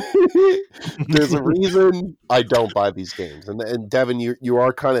 There's a reason I don't buy these games, and Devin, you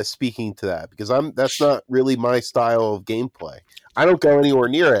are kind of speaking to that because that's not really my style of gameplay. I don't go anywhere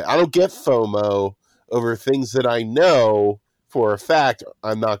near it. I don't get FOMO over things that I know for a fact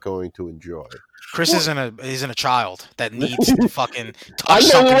I'm not going to enjoy. Chris isn't a child that needs to fucking touch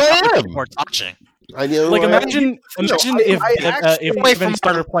something before touching. I know. Like imagine if Away Devin from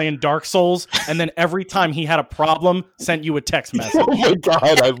started playing Dark Souls and then every time he had a problem sent you a text message. Oh my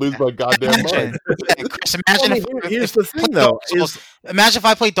god, I'd lose my goddamn mind. Yeah, Chris, imagine Here's the thing, though. Imagine if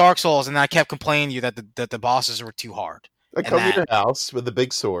I played Dark Souls and I kept complaining to you that the bosses were too hard. I come to your house with a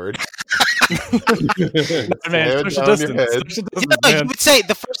big sword. Man, social distance. You would say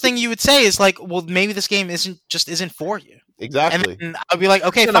the first thing you would say is like, well, maybe this game isn't for you. Exactly. And then I'd be like,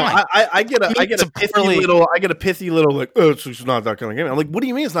 okay, fine. I get a pithy little like, oh, it's not that kind of game. I'm like, what do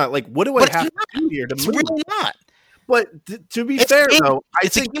you mean it's not? Like, what do I have to do here to It's move? really not. But to be fair, though,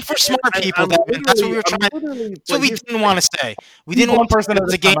 it's a game for smart people. That's what we were trying. That's what we didn't want to say. We didn't want person to.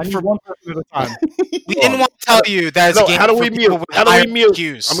 It's a game for one person at a time. We didn't want to tell you that it's a game. How do we mute? How do we mute?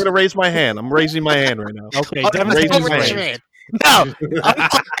 Cues. I'm going to raise my hand. I'm raising my hand right now. Okay, Devin's raising his hand. No,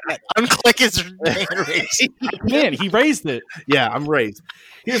 unclick his hand raise. Man, he raised it. Yeah, I'm raised.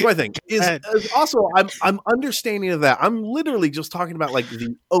 Here's my thing. Also, I'm understanding of that. I'm literally just talking about like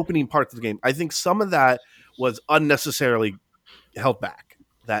the opening parts of the game. I think some of that was unnecessarily held back.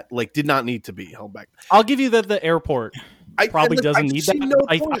 That like did not need to be held back. I'll give you that the airport probably doesn't need that. No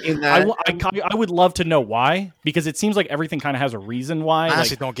point in that. I would love to know why, because it seems like everything kind of has a reason why. I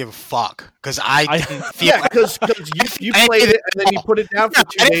honestly don't give a fuck because I didn't feel because you played it and then you put it down for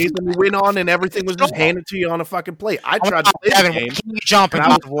 2 days and you went on and everything was just handed to you on a fucking plate. I tried to play the game. Can you jump in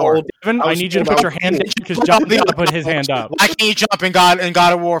God of War? Devin, I need you to put your hand down because John got to put his hand up. Why can't you jump in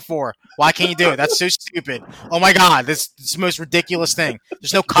God of War 4? Why can't you do it? That's so stupid. Oh my god, this is the most ridiculous thing.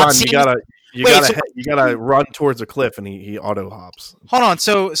 There's no cutscene. You gotta run towards a cliff and he auto hops. Hold on,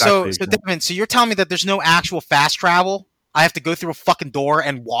 so Devin, so you're telling me that there's no actual fast travel? I have to go through a fucking door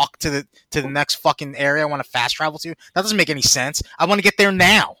and walk to the next fucking area I want to fast travel to? That doesn't make any sense. I want to get there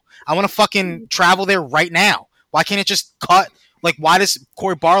now. I want to fucking travel there right now. Why can't it just cut? Like, why does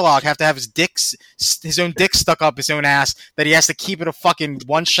Cory Barlog have to have his own dick stuck up his own ass that he has to keep it a fucking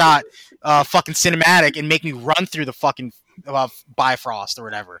one-shot fucking cinematic and make me run through the fucking Bifrost or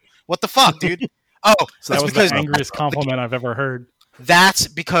whatever? What the fuck, dude? Oh, so that was the angriest compliment I've ever heard. That's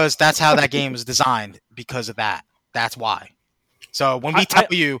because that's how that game is designed. Because of that. That's why. So when we tell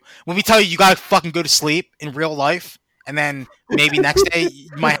you you gotta fucking go to sleep in real life, and then maybe next day you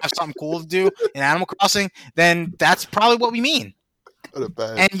might have something cool to do in Animal Crossing, then that's probably what we mean.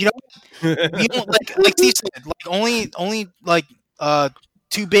 And you know, we don't, like Steve said, like only like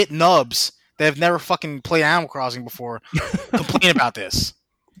 2-bit nubs that have never fucking played Animal Crossing before complain about this.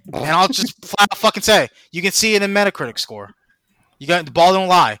 And I'll just flat out fucking say, you can see it in Metacritic score. You got the ball don't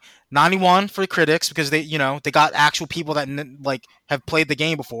lie. 91 for the critics because they got actual people that like have played the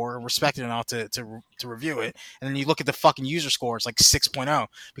game before and respected enough to review it. And then you look at the fucking user score, it's like 6.0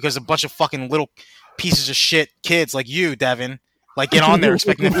 because a bunch of fucking little pieces of shit kids like you, Devin, like get on there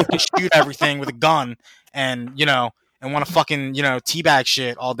expecting to fucking shoot everything with a gun and want to fucking teabag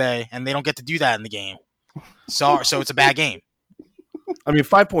shit all day, and they don't get to do that in the game. So it's a bad game. I mean,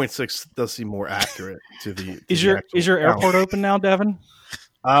 5.6 does seem more accurate to the. Is your airport open now, Devin?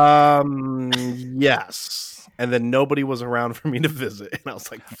 Yes. And then nobody was around for me to visit, and I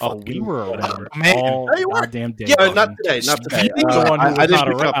was like, we were around all goddamn day. Yeah, not today. Not today. I didn't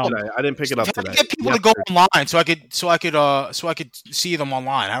pick it up today. I didn't pick it up today. How do I get people to go online so I could see them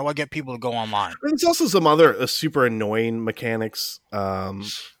online? How do I get people to go online? There's also some other super annoying mechanics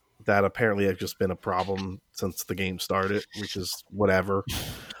that apparently have just been a problem since the game started, which is whatever.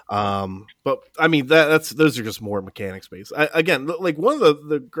 But I mean, those are just more mechanics based. Again, like one of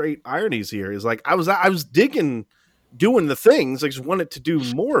the great ironies here is like I was digging doing the things. I just wanted to do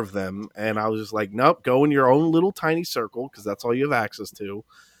more of them, and I was just like, nope, go in your own little tiny circle because that's all you have access to,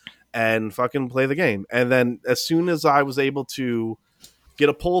 and fucking play the game. And then as soon as I was able to get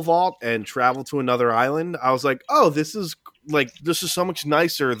a pole vault and travel to another island, I was like, oh, this is so much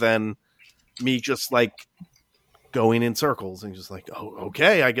nicer than me just like going in circles and just like, oh,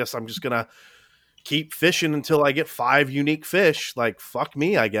 okay, I guess I'm just gonna keep fishing until I get 5 unique fish. Like, fuck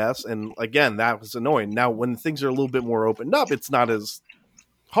me, I guess. And again, that was annoying. Now, when things are a little bit more opened up, it's not as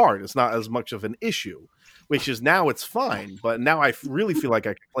hard. It's not as much of an issue, which is now it's fine. But now I really feel like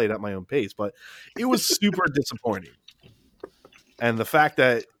I can play it at my own pace. But it was super disappointing. And the fact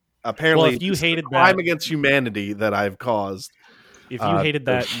that apparently if you hated crime against humanity that I've caused. If you hated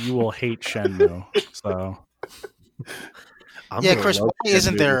that, you will hate Shenmue. So. Chris, why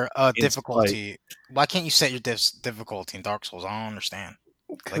isn't there a difficulty? Why can't you set your difficulty in Dark Souls? I don't understand.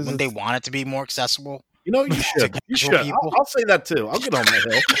 Like, when they want it to be more accessible? You know, you should. You should. I'll say that too. I'll get on my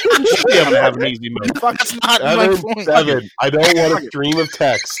hill. You should be able to have an easy mode. That's not my point. Devin, I don't want a stream of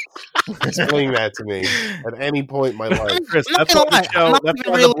text explaining that to me at any point in my life. Chris, that's why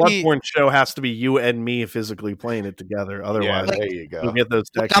the Bloodborne show has to be you and me physically playing it together. Otherwise, there you go. You'll get those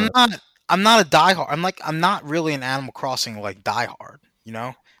texts. I'm not a diehard. I'm not really an Animal Crossing like diehard. You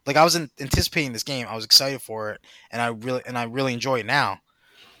know, like I was anticipating this game. I was excited for it, and I really enjoy it now.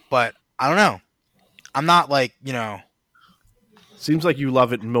 But I don't know. I'm not like, you know. Seems like you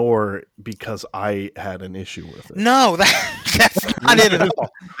love it more because I had an issue with it. No, that's not it at all.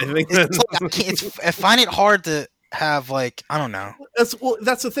 I find it hard to have, like, I don't know.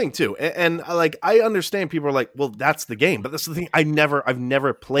 That's the thing too, and like I understand people are like, well, that's the game, but that's the thing. I've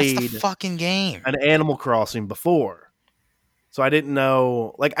never played the fucking game, an Animal Crossing before, so I didn't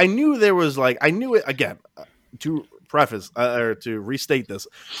know. Like, I knew there was I knew it again. To preface or to restate this,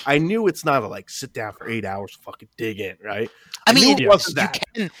 I knew it's not a sit down for 8 hours, fucking dig in, right? I mean, it wasn't that.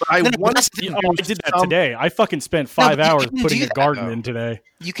 But I did that today. I fucking spent 5 hours putting a garden in today.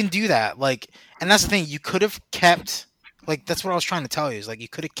 You can do that, and that's the thing. You could have kept, that's what I was trying to tell you. Is you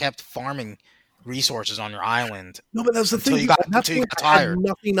could have kept farming resources on your island. No, but that's the thing. Until you got tired.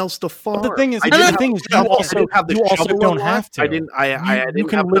 Nothing else to farm. But the thing is, you also don't have to. You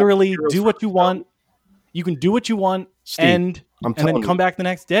can literally do what you want. You can do what you want, Steve, and then come back the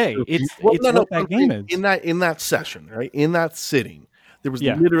next day. It's what that game is. In that session, right? In that sitting, there was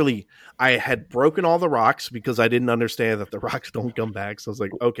literally, I had broken all the rocks because I didn't understand that the rocks don't come back. So I was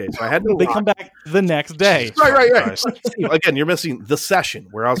like, okay, so I had to. They come back the next day. Right. Steve, again, you're missing the session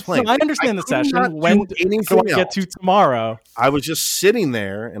where I was playing. So I understand the session. When do I get to tomorrow? I was just sitting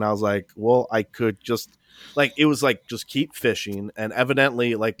there, and I was like, well, I could just. It was just keep fishing, and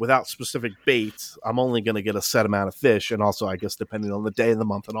evidently, without specific baits, I'm only going to get a set amount of fish, and also, I guess, depending on the day of the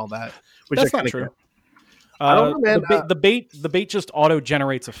month and all that. Which that's not true. I don't know, man. The bait just auto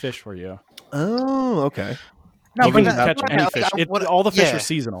generates a fish for you. Oh, okay. No, you can catch any fish. All the fish are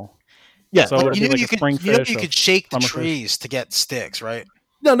seasonal. Yeah, so you could shake the trees to get sticks, right?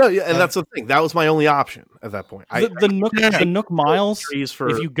 No, and that's the thing. That was my only option at that point. The Nook Miles, if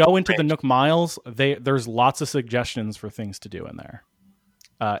you go into the Nook Miles, there's lots of suggestions for things to do in there.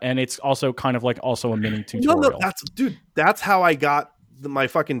 And it's also kind of also a mini tutorial. No, that's how I got my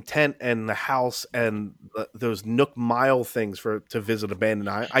fucking tent and the house and those Nook Mile things to visit Abandoned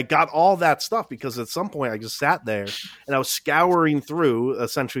Island. I got all that stuff because at some point I just sat there and I was scouring through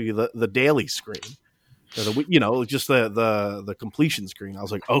essentially the daily screen. Just the completion screen. I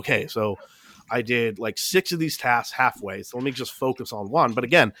was like, okay, so I did 6 of these tasks halfway. So let me just focus on one. But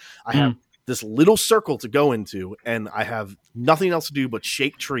again, I have this little circle to go into, and I have nothing else to do but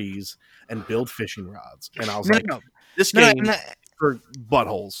shake trees and build fishing rods. And I was this game for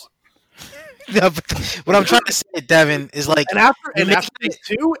buttholes. No, but what I'm trying to say, Devin, is and after day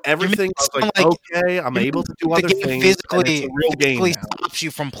 2, everything I was okay, I'm able to do other things. Physically stops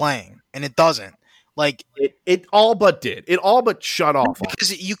you from playing, and it doesn't. It all but did. It all but shut off.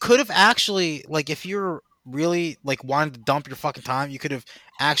 Because you could have actually, if you're really wanting to dump your fucking time, you could have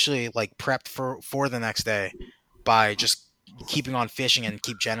actually prepped for the next day by just keeping on fishing and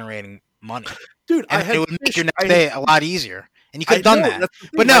keep generating money. Dude, it would make your next day a lot easier. And you could have done that.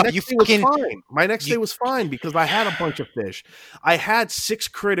 But no, you fucking... My next day was fine because I had a bunch of fish. I had 6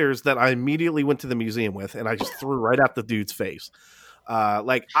 critters that I immediately went to the museum with, and I just threw right at the dude's face. I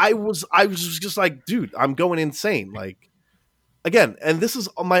was just like, dude, I'm going insane. Again, and this is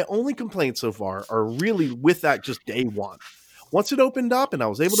my only complaint so far are really with that just day one. once it opened up and I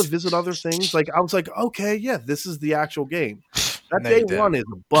was able to visit other things, like I was like, okay, yeah, this is the actual game. That day one is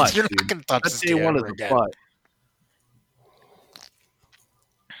a butt. You're not gonna touch That day one is a butt.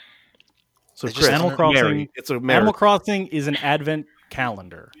 So Chris, Animal Crossing. it's a Animal Crossing is an advent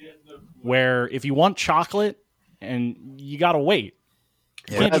calendar where if you want chocolate, and you gotta wait.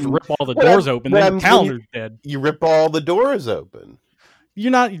 You can't just rip all the doors open. Then the calendar's dead. You rip all the doors open.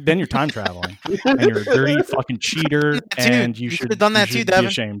 You're not. Then you're time traveling, and you're a dirty fucking cheater. And you should have done that too, Devin. Be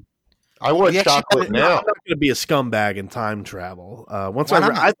ashamed. I want chocolate now. I'm not going to be a scumbag and time travel. I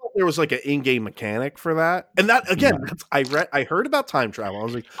thought there was like an in-game mechanic for that, and that again, I heard about time travel. I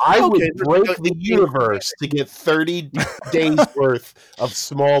was like, I would break the universe to get 30 days worth of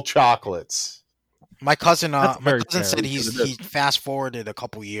small chocolates. My cousin said he fast forwarded a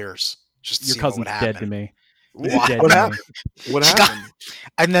couple years just to Your see cousin's what dead happened. to me. What happened? What happened?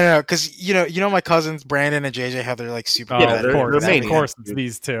 I know, because you know my cousins Brandon and JJ have their like super. Of course, it's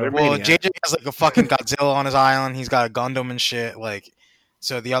these two. Well, JJ has like a fucking Godzilla on his island. He's got a Gundam and shit. Like,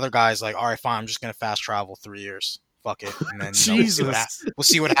 so the other guy's like, all right, fine, I'm just gonna fast travel 3 years. Fuck it, and then Jesus, we'll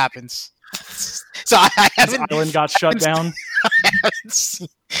see what happens. So I haven't. This island got shut down.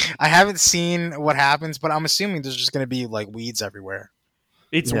 I haven't seen what happens, but I'm assuming there's just gonna be like weeds everywhere.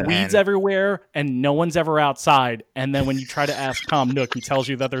 It's weeds everywhere, and no one's ever outside. And then when you try to ask Tom Nook, he tells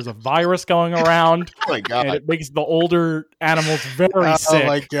you that there's a virus going around. Oh my god! And it makes the older animals very sick. Oh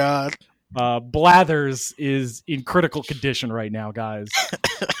my god! Blathers is in critical condition right now, guys.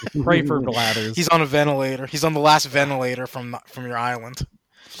 Pray for Blathers. He's on a ventilator. He's on the last ventilator from your island.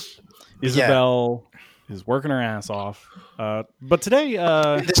 Isabel is working her ass off. But today,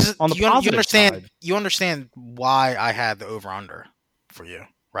 this is, on the positive side, you understand why I had the over/under for you,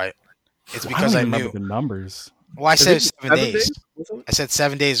 right? It's I because don't I remember knew the numbers. Well, I said 7 days. days? I said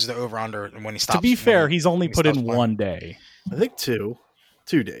 7 days is the over/under when he stops. To be fair, he's only put in 1 day. I think 2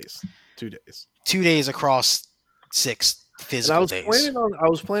 days. 2 days. 2 days across 6 physical days. I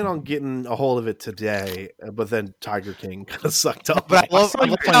was planning on getting a hold of it today, but then Tiger King kind of sucked up. But I saw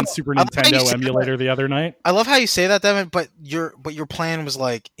you playing Super Nintendo emulator the other night. I love how you say that, Devin. But your plan was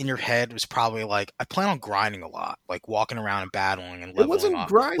like in your head was probably like I plan on grinding a lot, like walking around and battling and leveling. It wasn't up.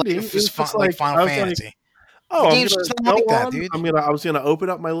 grinding. Like, it was fun, like Final Fantasy. Oh, game's just not like that, dude. I was gonna open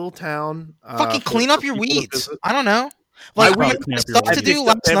up my little town. Fucking clean up your weeds. I don't know. Like we had stuff to do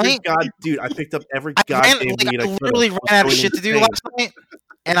last night. Dude, I picked up every goddamn weed. I literally ran out of shit to do last night.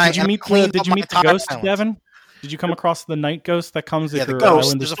 And did you meet the ghost, Devin? Did you come across the night ghost that comes if your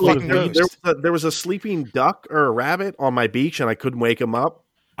island is full of ghosts? There was a sleeping duck or a rabbit on my beach, and I couldn't wake him up.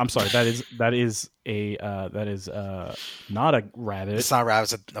 I'm sorry. That is not a rabbit. It's not a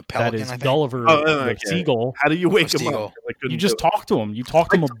rabbit. It's a pelican. That is Gulliver, the seagull. How do you wake him up? You just talk to him. You talk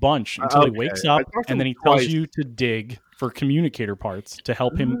to him a bunch until he wakes up, and then he tells you to dig for communicator parts to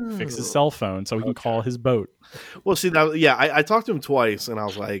help him fix his cell phone so he can call his boat. Well, see that. Yeah, I talked to him twice, and I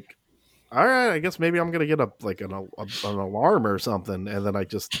was like, all right, I guess maybe I'm gonna get an alarm or something, and then I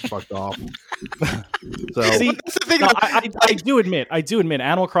just fucked off. So see, I do admit,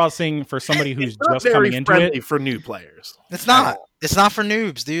 Animal Crossing for somebody who's just coming into it for new players. It's not. It's not for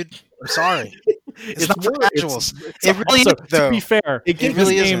noobs, dude. I'm sorry. It's not for casuals. It really is, though. To be fair, it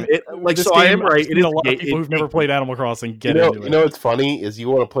really isn't. I am right. It is a lot of people who've never played Animal Crossing get into it. You know what's funny is you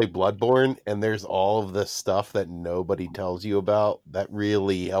want to play Bloodborne, and there's all of this stuff that nobody tells you about that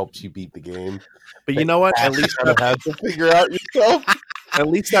really helps you beat the game. But you know what? At least you have to figure out yourself. At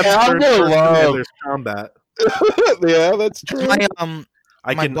least that's there's combat. Yeah, that's true. I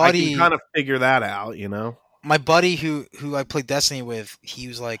can kind of figure that out, you know. My buddy who I played Destiny with, he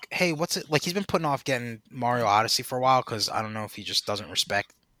was like, hey, what's it like? He's been putting off getting Mario Odyssey for a while because I don't know if he just doesn't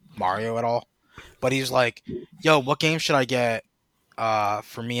respect Mario at all. But he was like, yo, what game should I get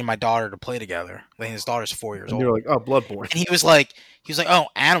for me and my daughter to play together? Like, his daughter's 4 years old. You're like, oh, Bloodborne. And he was like, oh,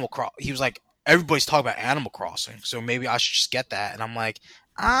 Animal Crossing. He was like, everybody's talking about Animal Crossing, so maybe I should just get that. And I'm like,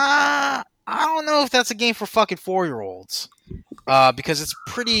 I don't know if that's a game for fucking 4-year-olds because it's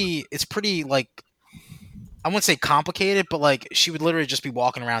pretty like. I wouldn't say complicated, but like she would literally just be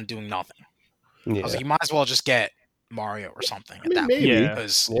walking around doing nothing. Yeah. I was like, you might as well just get Mario or something at that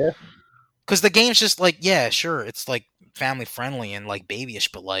point. Because the game's just like, yeah, sure, it's like family friendly and like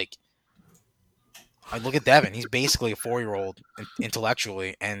babyish, but like, I look at Devin, he's basically a 4-year-old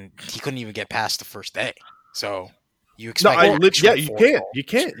intellectually, and he couldn't even get past the first day. So you expect? You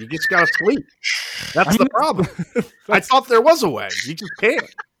can't. You just gotta sleep. That's the problem. I thought there was a way. You just can't.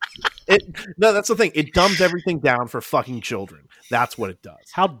 No, that's the thing. It dumbs everything down for fucking children. That's what it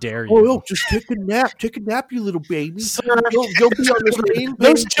does. How dare you? Oh, just take a nap. Take a nap, you little baby. Sir, You'll be on the same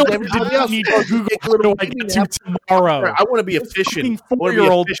those page as children everybody don't else. need to Google how do I get to tomorrow. I want to be efficient. Fucking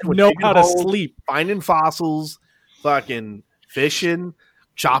 4-year-olds know how to sleep. Finding fossils, fucking fishing,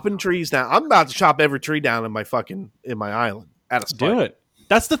 chopping trees down. I'm about to chop every tree down in my island. At a spike. Do it.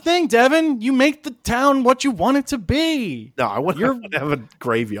 That's the thing, Devin. You make the town what you want it to be. No, I want to have a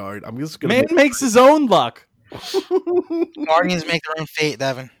graveyard. I'm just gonna. Man makes his own luck. Guardians make their own fate,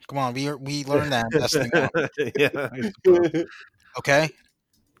 Devin. Come on, we learned that. That's the Yeah. Okay.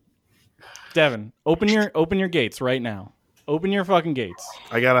 Devin, open your gates right now. Open your fucking gates.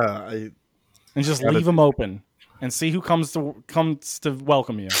 And just leave them open and see who comes to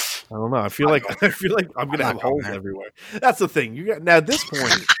welcome you. I don't know. I feel like I'm gonna have holes everywhere. That's the thing. Now at this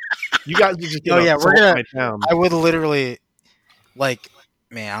point, you guys are just we're gonna. my town. I would literally,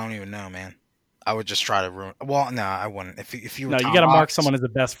 man. I don't even know, man. I would just try to ruin. Well, no, I wouldn't. If you were you got to mark someone as a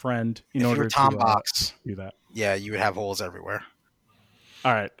best friend in order to Tom Box, do that. Yeah, you would have holes everywhere.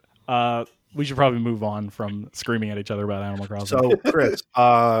 All right. We should probably move on from screaming at each other about Animal Crossing. So, Chris,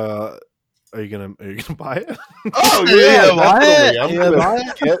 are you gonna buy it? Oh yeah, definitely. I'm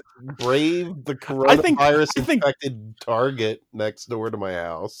gonna get Brave, the coronavirus infected Target next door to my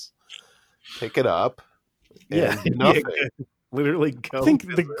house. Pick it up. Yeah, nothing. Literally go. I think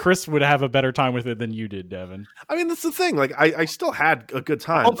Chris would have a better time with it than you did, Devin. I mean, that's the thing. Like, I still had a good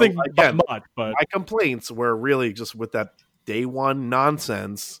time. I don't think again, much, but my complaints were really just with that day one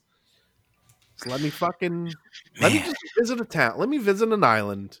nonsense. So let me just visit a town. Let me visit an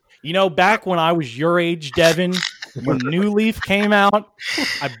island. You know, back when I was your age, Devin, when New Leaf came out,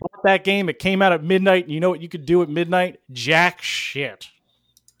 I bought that game. It came out at midnight. And you know what you could do at midnight? Jack shit.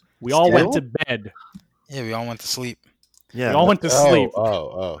 We all went to bed. Yeah, we all went to sleep. Yeah, we all went to sleep.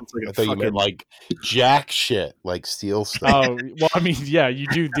 Oh. I thought you meant like jack shit, like steal stuff. Oh, well, I mean, yeah, you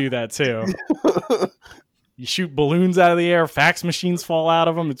do that too. You shoot balloons out of the air, fax machines fall out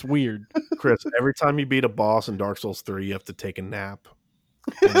of them. It's weird. Chris, every time you beat a boss in Dark Souls 3, you have to take a nap.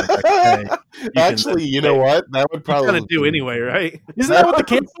 Actually, you know what? That would probably kind of do anyway, right? Isn't that what the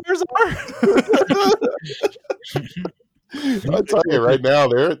campfires are? I'll tell you right now,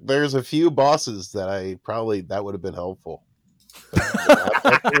 there's a few bosses that would have been helpful.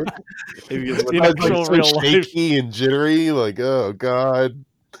 Shaky and jittery, like, oh god.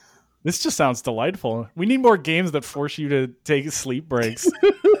 This just sounds delightful. We need more games that force you to take sleep breaks.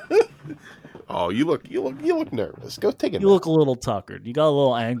 Oh, you look nervous. Go take it. You look a little tuckered. You got a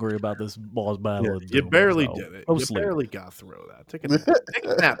little angry about this boss battle. You barely did it. You barely got through that. Take a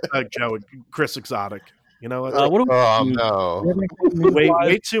nap, Joe. Chris Exotic. You know what? No.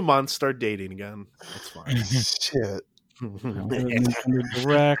 Wait 2 months. Start dating again. That's fine. Shit.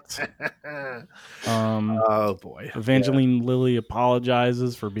 Direct. Oh boy. Evangeline Lilly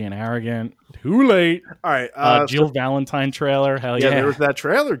apologizes for being arrogant. Too late. All right. Jill Valentine trailer. Hell yeah. There was that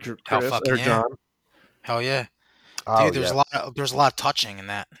trailer. Chris, or John. Hell yeah. Dude, there's a lot of touching in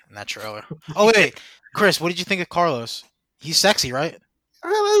that trailer. Oh wait, Chris, what did you think of Carlos? He's sexy, right?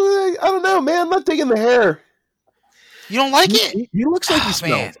 I don't know, man. I'm not digging the hair. You don't like it? He looks like he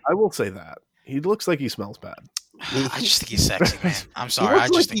smells. Man. I will say that. He looks like he smells bad. I just think he's sexy, man. I'm sorry. I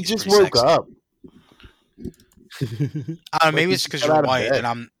just think he just woke up. Maybe it's because you're white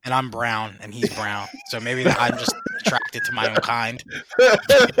and I'm brown and he's brown, so maybe I'm just attracted to my own kind.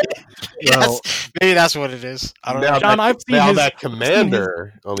 Maybe that's what it is. I don't know. John, I've seen that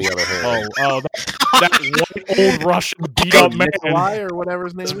commander. On the other hand, that white old Russian beat up man, or whatever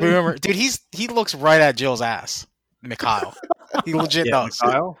his name is. Boomer, dude. He looks right at Jill's ass. Mikhail. He legit does.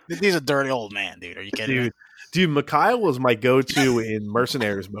 Mikhail? He's a dirty old man, dude. Are you kidding me? Dude, Mikhail was my go-to in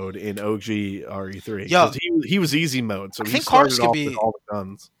Mercenaries mode in OG RE3. Yo, he was easy mode, so I he think started off with all the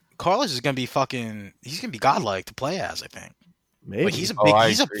guns. Carlos is gonna be he's gonna be godlike to play as. I think. Maybe like he's a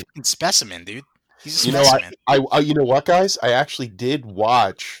fucking specimen, dude. He's a specimen. You know what, guys? I actually did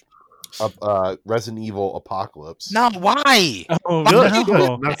watch Resident Evil Apocalypse. No, why? Oh,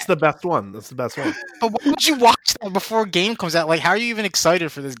 good. That's the best one. But why would you watch that before a game comes out? Like, how are you even excited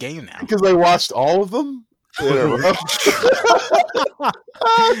for this game now? Because I watched all of them. Gonna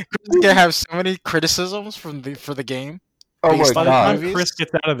have so many criticisms for the game. Oh my god! By the time Chris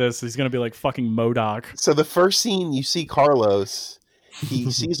gets out of this, he's gonna be like fucking MODOK. So the first scene you see Carlos, he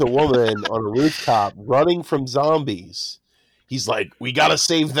sees a woman on a rooftop running from zombies. He's like, "We gotta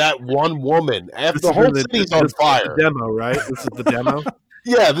save that one woman." After the whole city's on fire. The demo, right? This is the demo.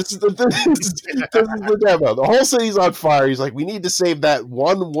 Yeah, this is the demo. The whole city's on fire. He's like, we need to save that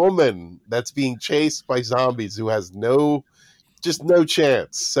one woman that's being chased by zombies who has no just no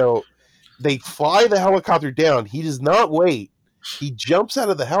chance. So they fly the helicopter down. He does not wait. He jumps out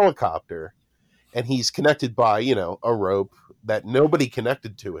of the helicopter, and he's connected by, a rope that nobody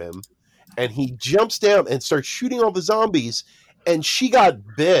connected to him. And he jumps down and starts shooting all the zombies, and she got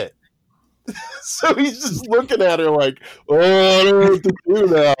bit. So he's just looking at her like, oh, I don't know what to do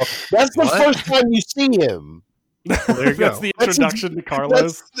now. That's the first time you see him. There you go. That's the introduction to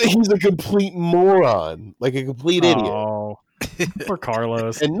Carlos. He's a complete moron, like a complete idiot. Oh, poor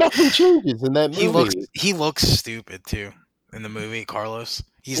Carlos. And nothing changes in that movie. He looks stupid too in the movie. Carlos,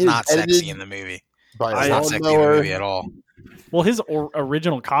 he's not sexy in the movie. He's not sexy in the movie at all. Well, his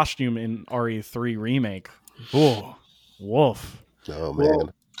original costume in RE3 remake. Ooh, woof. Oh man.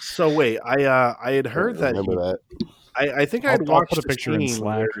 Well, so wait, I had heard that. I think I had watched a picture in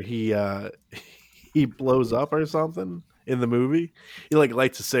Slack where he blows up or something in the movie. He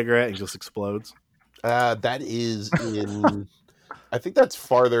lights a cigarette and just explodes. That is in. I think that's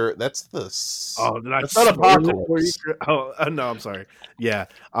farther. That's the. That's not Apocalypse. Oh no, I'm sorry. Yeah,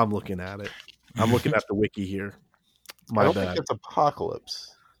 I'm looking at it. I'm looking at the wiki here. I don't think it's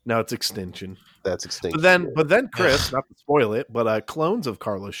Apocalypse. No, it's Extinction. That's Extinction. But then, Chris, not to spoil it, but clones of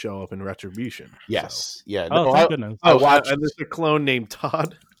Carlos show up in Retribution. Yes. So. Yeah. Oh, thank goodness. I watched. And there's a clone named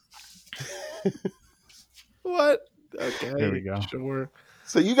Todd. What? Okay. There we go. Sure.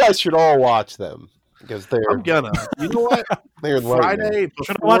 So you guys should all watch them because they're. I'm gonna. You know what? They're Friday.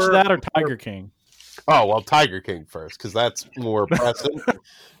 Should I watch that or Tiger King? Oh well, Tiger King first because that's more pressing.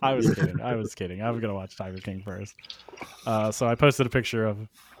 I was kidding. I was gonna watch Tiger King first. So I posted a picture of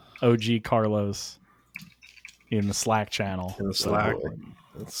OG Carlos in the Slack channel. In the Slack,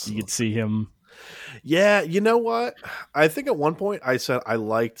 you could see him. Yeah, you know what? I think at one point I said I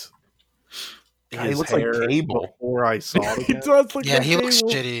liked. He looks like Cable before I saw it. He does look like he Cable. looks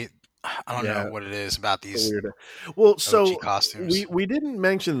shitty. I don't know what it is about these well, so costumes. We didn't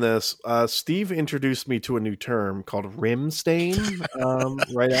mention this. Steve introduced me to a new term called rim stain.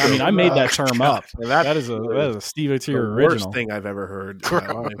 Right after, I mean, I made that term up. And that is a Steve O'Tear the original. worst thing I've ever heard.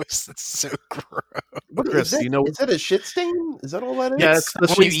 Gross. That's so gross. Chris, is that a shit stain? Is that all that is? Yeah, it's the when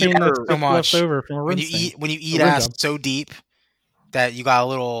shit you eat stain so much. Left over from a When you eat ass so deep that you got a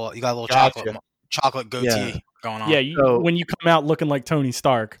little chocolate goatee going on. Yeah, when you come out looking like Tony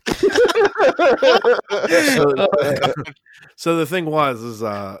Stark. So the thing is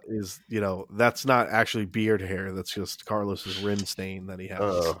that's not actually beard hair. That's just Carlos's rim stain that he has.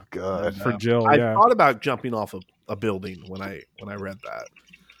 Oh god, for Jill. I thought about jumping off a building when I read that.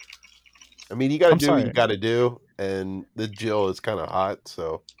 I mean, you got to do what you got to do, and the Jill is kind of hot,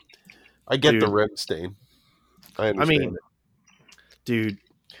 so I get the rim stain. I understand. Dude,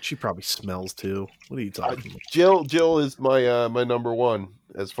 she probably smells too. What are you talking about? Jill is my my number one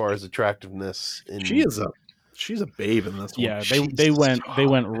as far as attractiveness. She's a babe in this one. Yeah, they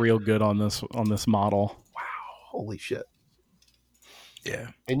went real good on this model. Wow, holy shit. Yeah.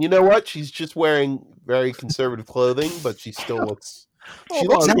 And you know what? She's just wearing very conservative clothing, but she still looks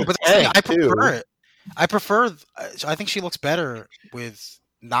I prefer it. I think she looks better with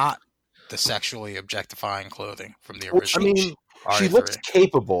not the sexually objectifying clothing from the original. I mean, she looks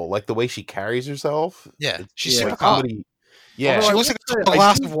capable, like the way she carries herself. Yeah, she's super hot. Yeah, she looks like a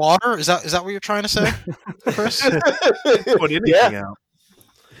glass of water. Is that what you're trying to say, Chris? Put anything out.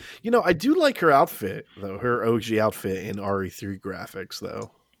 I do like her outfit though. Her OG outfit in RE3 graphics,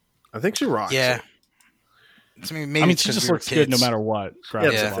 though. I think she rocks. Yeah. It. I mean, she just looks good no matter what.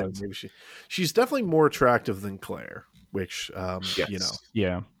 Maybe she's definitely more attractive than Claire, which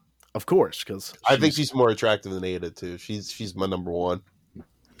yeah. Of course, because I think she's more attractive than Ada too. She's my number one.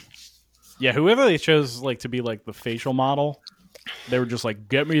 Yeah, whoever they chose to be the facial model, they were just like,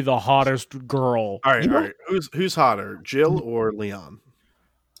 get me the hottest girl. All right. Who's hotter, Jill or Leon?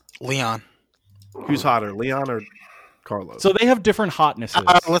 Leon. Who's hotter, Leon or Carlos? So they have different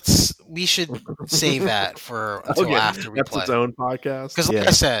hotnesses. We should save that until after we That's play. its own podcast. Because like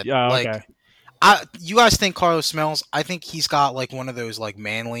I said, okay. You guys think Carlos smells? I think he's got one of those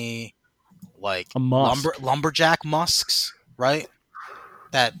manly, a musk. lumberjack musks, right?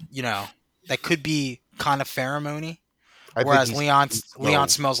 That that could be kind of pheromone. Whereas Leon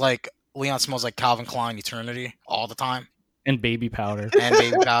smells like Calvin Klein Eternity all the time, and baby powder.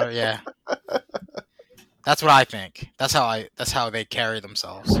 Yeah. That's what I think. That's how they carry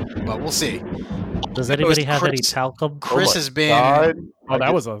themselves. But we'll see. Does anybody have any talcum? Chris has been. God. Oh,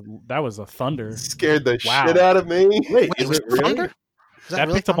 that was a thunder. Scared the shit out of me. Wait, is it really? Thunder? That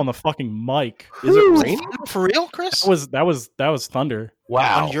really picked up on the fucking mic. Is it raining for real, Chris? That was thunder.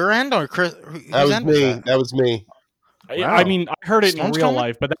 Wow. On your end or Chris? That was me. That was me. I mean, I heard it in Storm's real coming?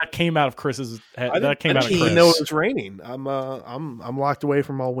 life, but that came out of Chris's head. That came out of I didn't Chris. even know it was raining. I'm locked away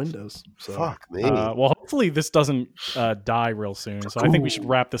from all windows. So. Fuck me. Well, hopefully this doesn't die real soon. So I think we should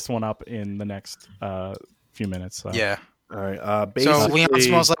wrap this one up in the next few minutes. So. Yeah. All right. So Basically, Leon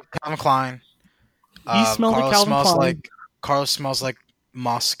smells like Calvin Klein. He smells like Carlos Calvin smells Klein. Carlos smells like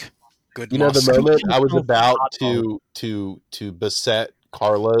Musk. Good You know, Musk. the moment I was Hot about dog. to beset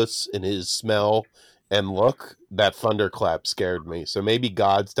Carlos in his smell and look, that thunderclap scared me. So maybe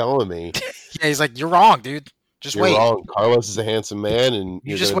God's telling me, Yeah, he's like, you're wrong, dude. Just you're wait. wrong. Carlos is a handsome man, and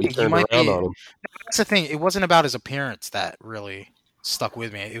you're just going to be wait. You turned might around be- on him. That's the thing. It wasn't about his appearance that really stuck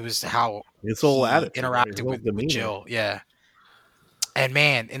with me. It was how his whole he attitude, interacted his whole with demeanor. Jill. Yeah. And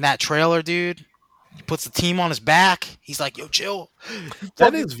man, in that trailer, dude, he puts the team on his back. He's like, "Yo, Jill,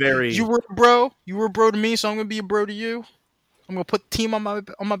 That is very. you were a bro. You were a bro to me, so I'm gonna be a bro to you. I'm gonna put the team on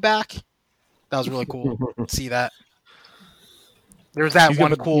my back." That was really cool. See that? There was that He's gonna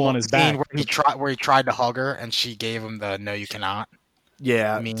one put the team cool on his scene back. where he tried to hug her and she gave him the "No, you cannot."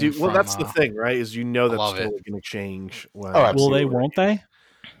 Yeah, meme dude, well, from, that's the thing, right? Is that's love it. totally going to change. When, Oh, Will absolutely. they? Won't they?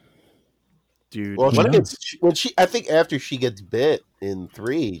 dude. Well, Yeah. when she, I think after she gets bit in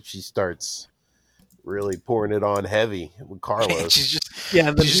 3, she starts really pouring it on heavy with Carlos. She's just yeah,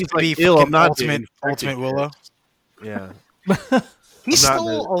 and then she's he's just gonna like, be "Ew, I'm fucking not ultimate Willow. Yeah, He's I'm not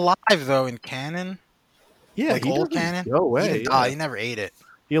still alive though in canon. yeah, Like he old doesn't canon. go away. He didn't die. He never ate it.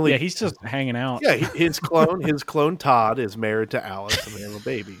 He only, Yeah, he's just hanging out. yeah, his clone Todd is married to Alice, and they have a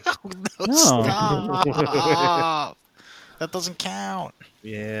baby. No, No. stop. That doesn't count.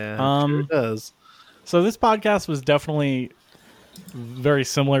 Yeah, Um, sure does. So this podcast was definitely very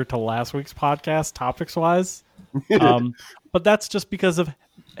similar to last week's podcast, topics wise. But that's just because of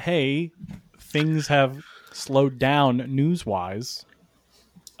hey, things have slowed down news wise.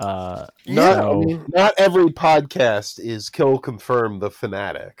 Not So- not every podcast is Kill Confirm the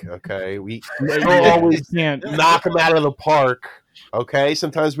Fanatic. Okay, we don't always can't. knock them out of the park. Okay,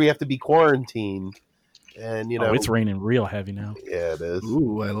 sometimes we have to be quarantined, and you know it's raining real heavy now. yeah, it is.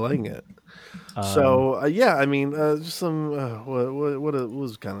 Ooh, I like it. Um, So yeah, I mean, just some what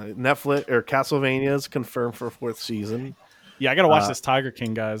was kind of Netflix or Castlevania's confirmed for 4th season. yeah, I gotta watch this Tiger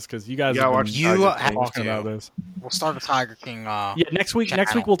King, guys, because you guys Yeah, have been watch You Tiger have King. talking to. about this. We'll start with Tiger King. Yeah, next week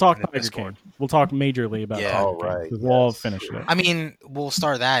channel we'll talk in the Tiger Discord. King. We'll talk majorly about Yeah. Tiger All King, right, 'cause we'll all yes. finish it. I mean, we'll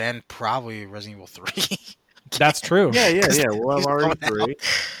start that and probably Resident Evil 3. That's true. Yeah. We'll have He's already coming 3.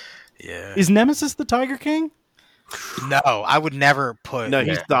 Yeah. Is Nemesis the Tiger King? No, I would never put No,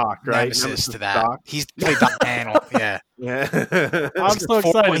 he's Doc, right? Nemesis to is that. Doc. He's played Doc Panel. Yeah. Yeah. I'm so Four-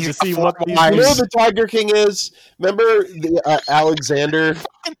 excited to he's see got what four these wives. You know who the Tiger King is? Remember the Alexander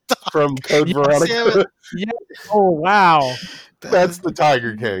from Code Yes, Veronica? Oh wow. That's the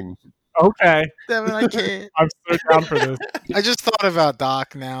Tiger King. Okay. Damn it, I can't. I'm so down for this. I just thought about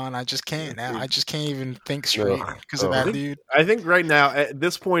Doc now, and I just can't. Now I just can't even think straight because of Oh. that dude. I think right now, at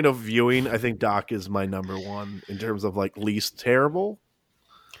this point of viewing, I think Doc is my number one in terms of like least terrible.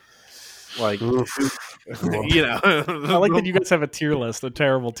 Like, you know, I like that you guys have a tier list, a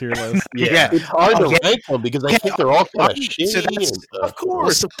terrible tier list. Yeah. It's hard to Okay. rank them because I think they're all kind of So shitty. that's- and stuff. of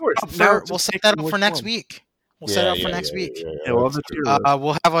course. We'll set that up for next week. We'll set it up for next week. Yeah, we'll have the tier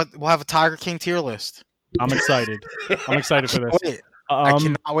list. We'll have a Tiger King tier list. I'm excited. I'm excited for this. Wait, I Um,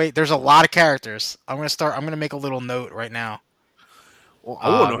 cannot wait. There's a lot of characters. I'm gonna make a little note right now. Well, I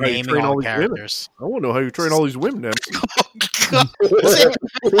want to know how you naming train all the these women. characters. I want to know how you train all these women. Now. God.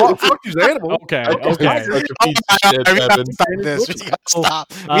 Oh, fuck these animals. okay. Such Okay. a piece of shit, We gotta Evan. stop this. We gotta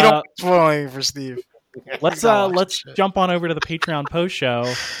stop. We don't spoiling for Steve. Let's jump on over to the Patreon post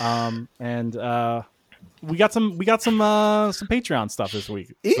show. And we got some Patreon stuff this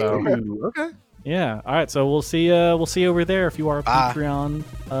week. So Ooh, okay. yeah. All right. So we'll see you over there if you are a Bye.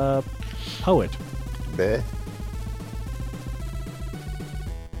 Patreon poet. Meh.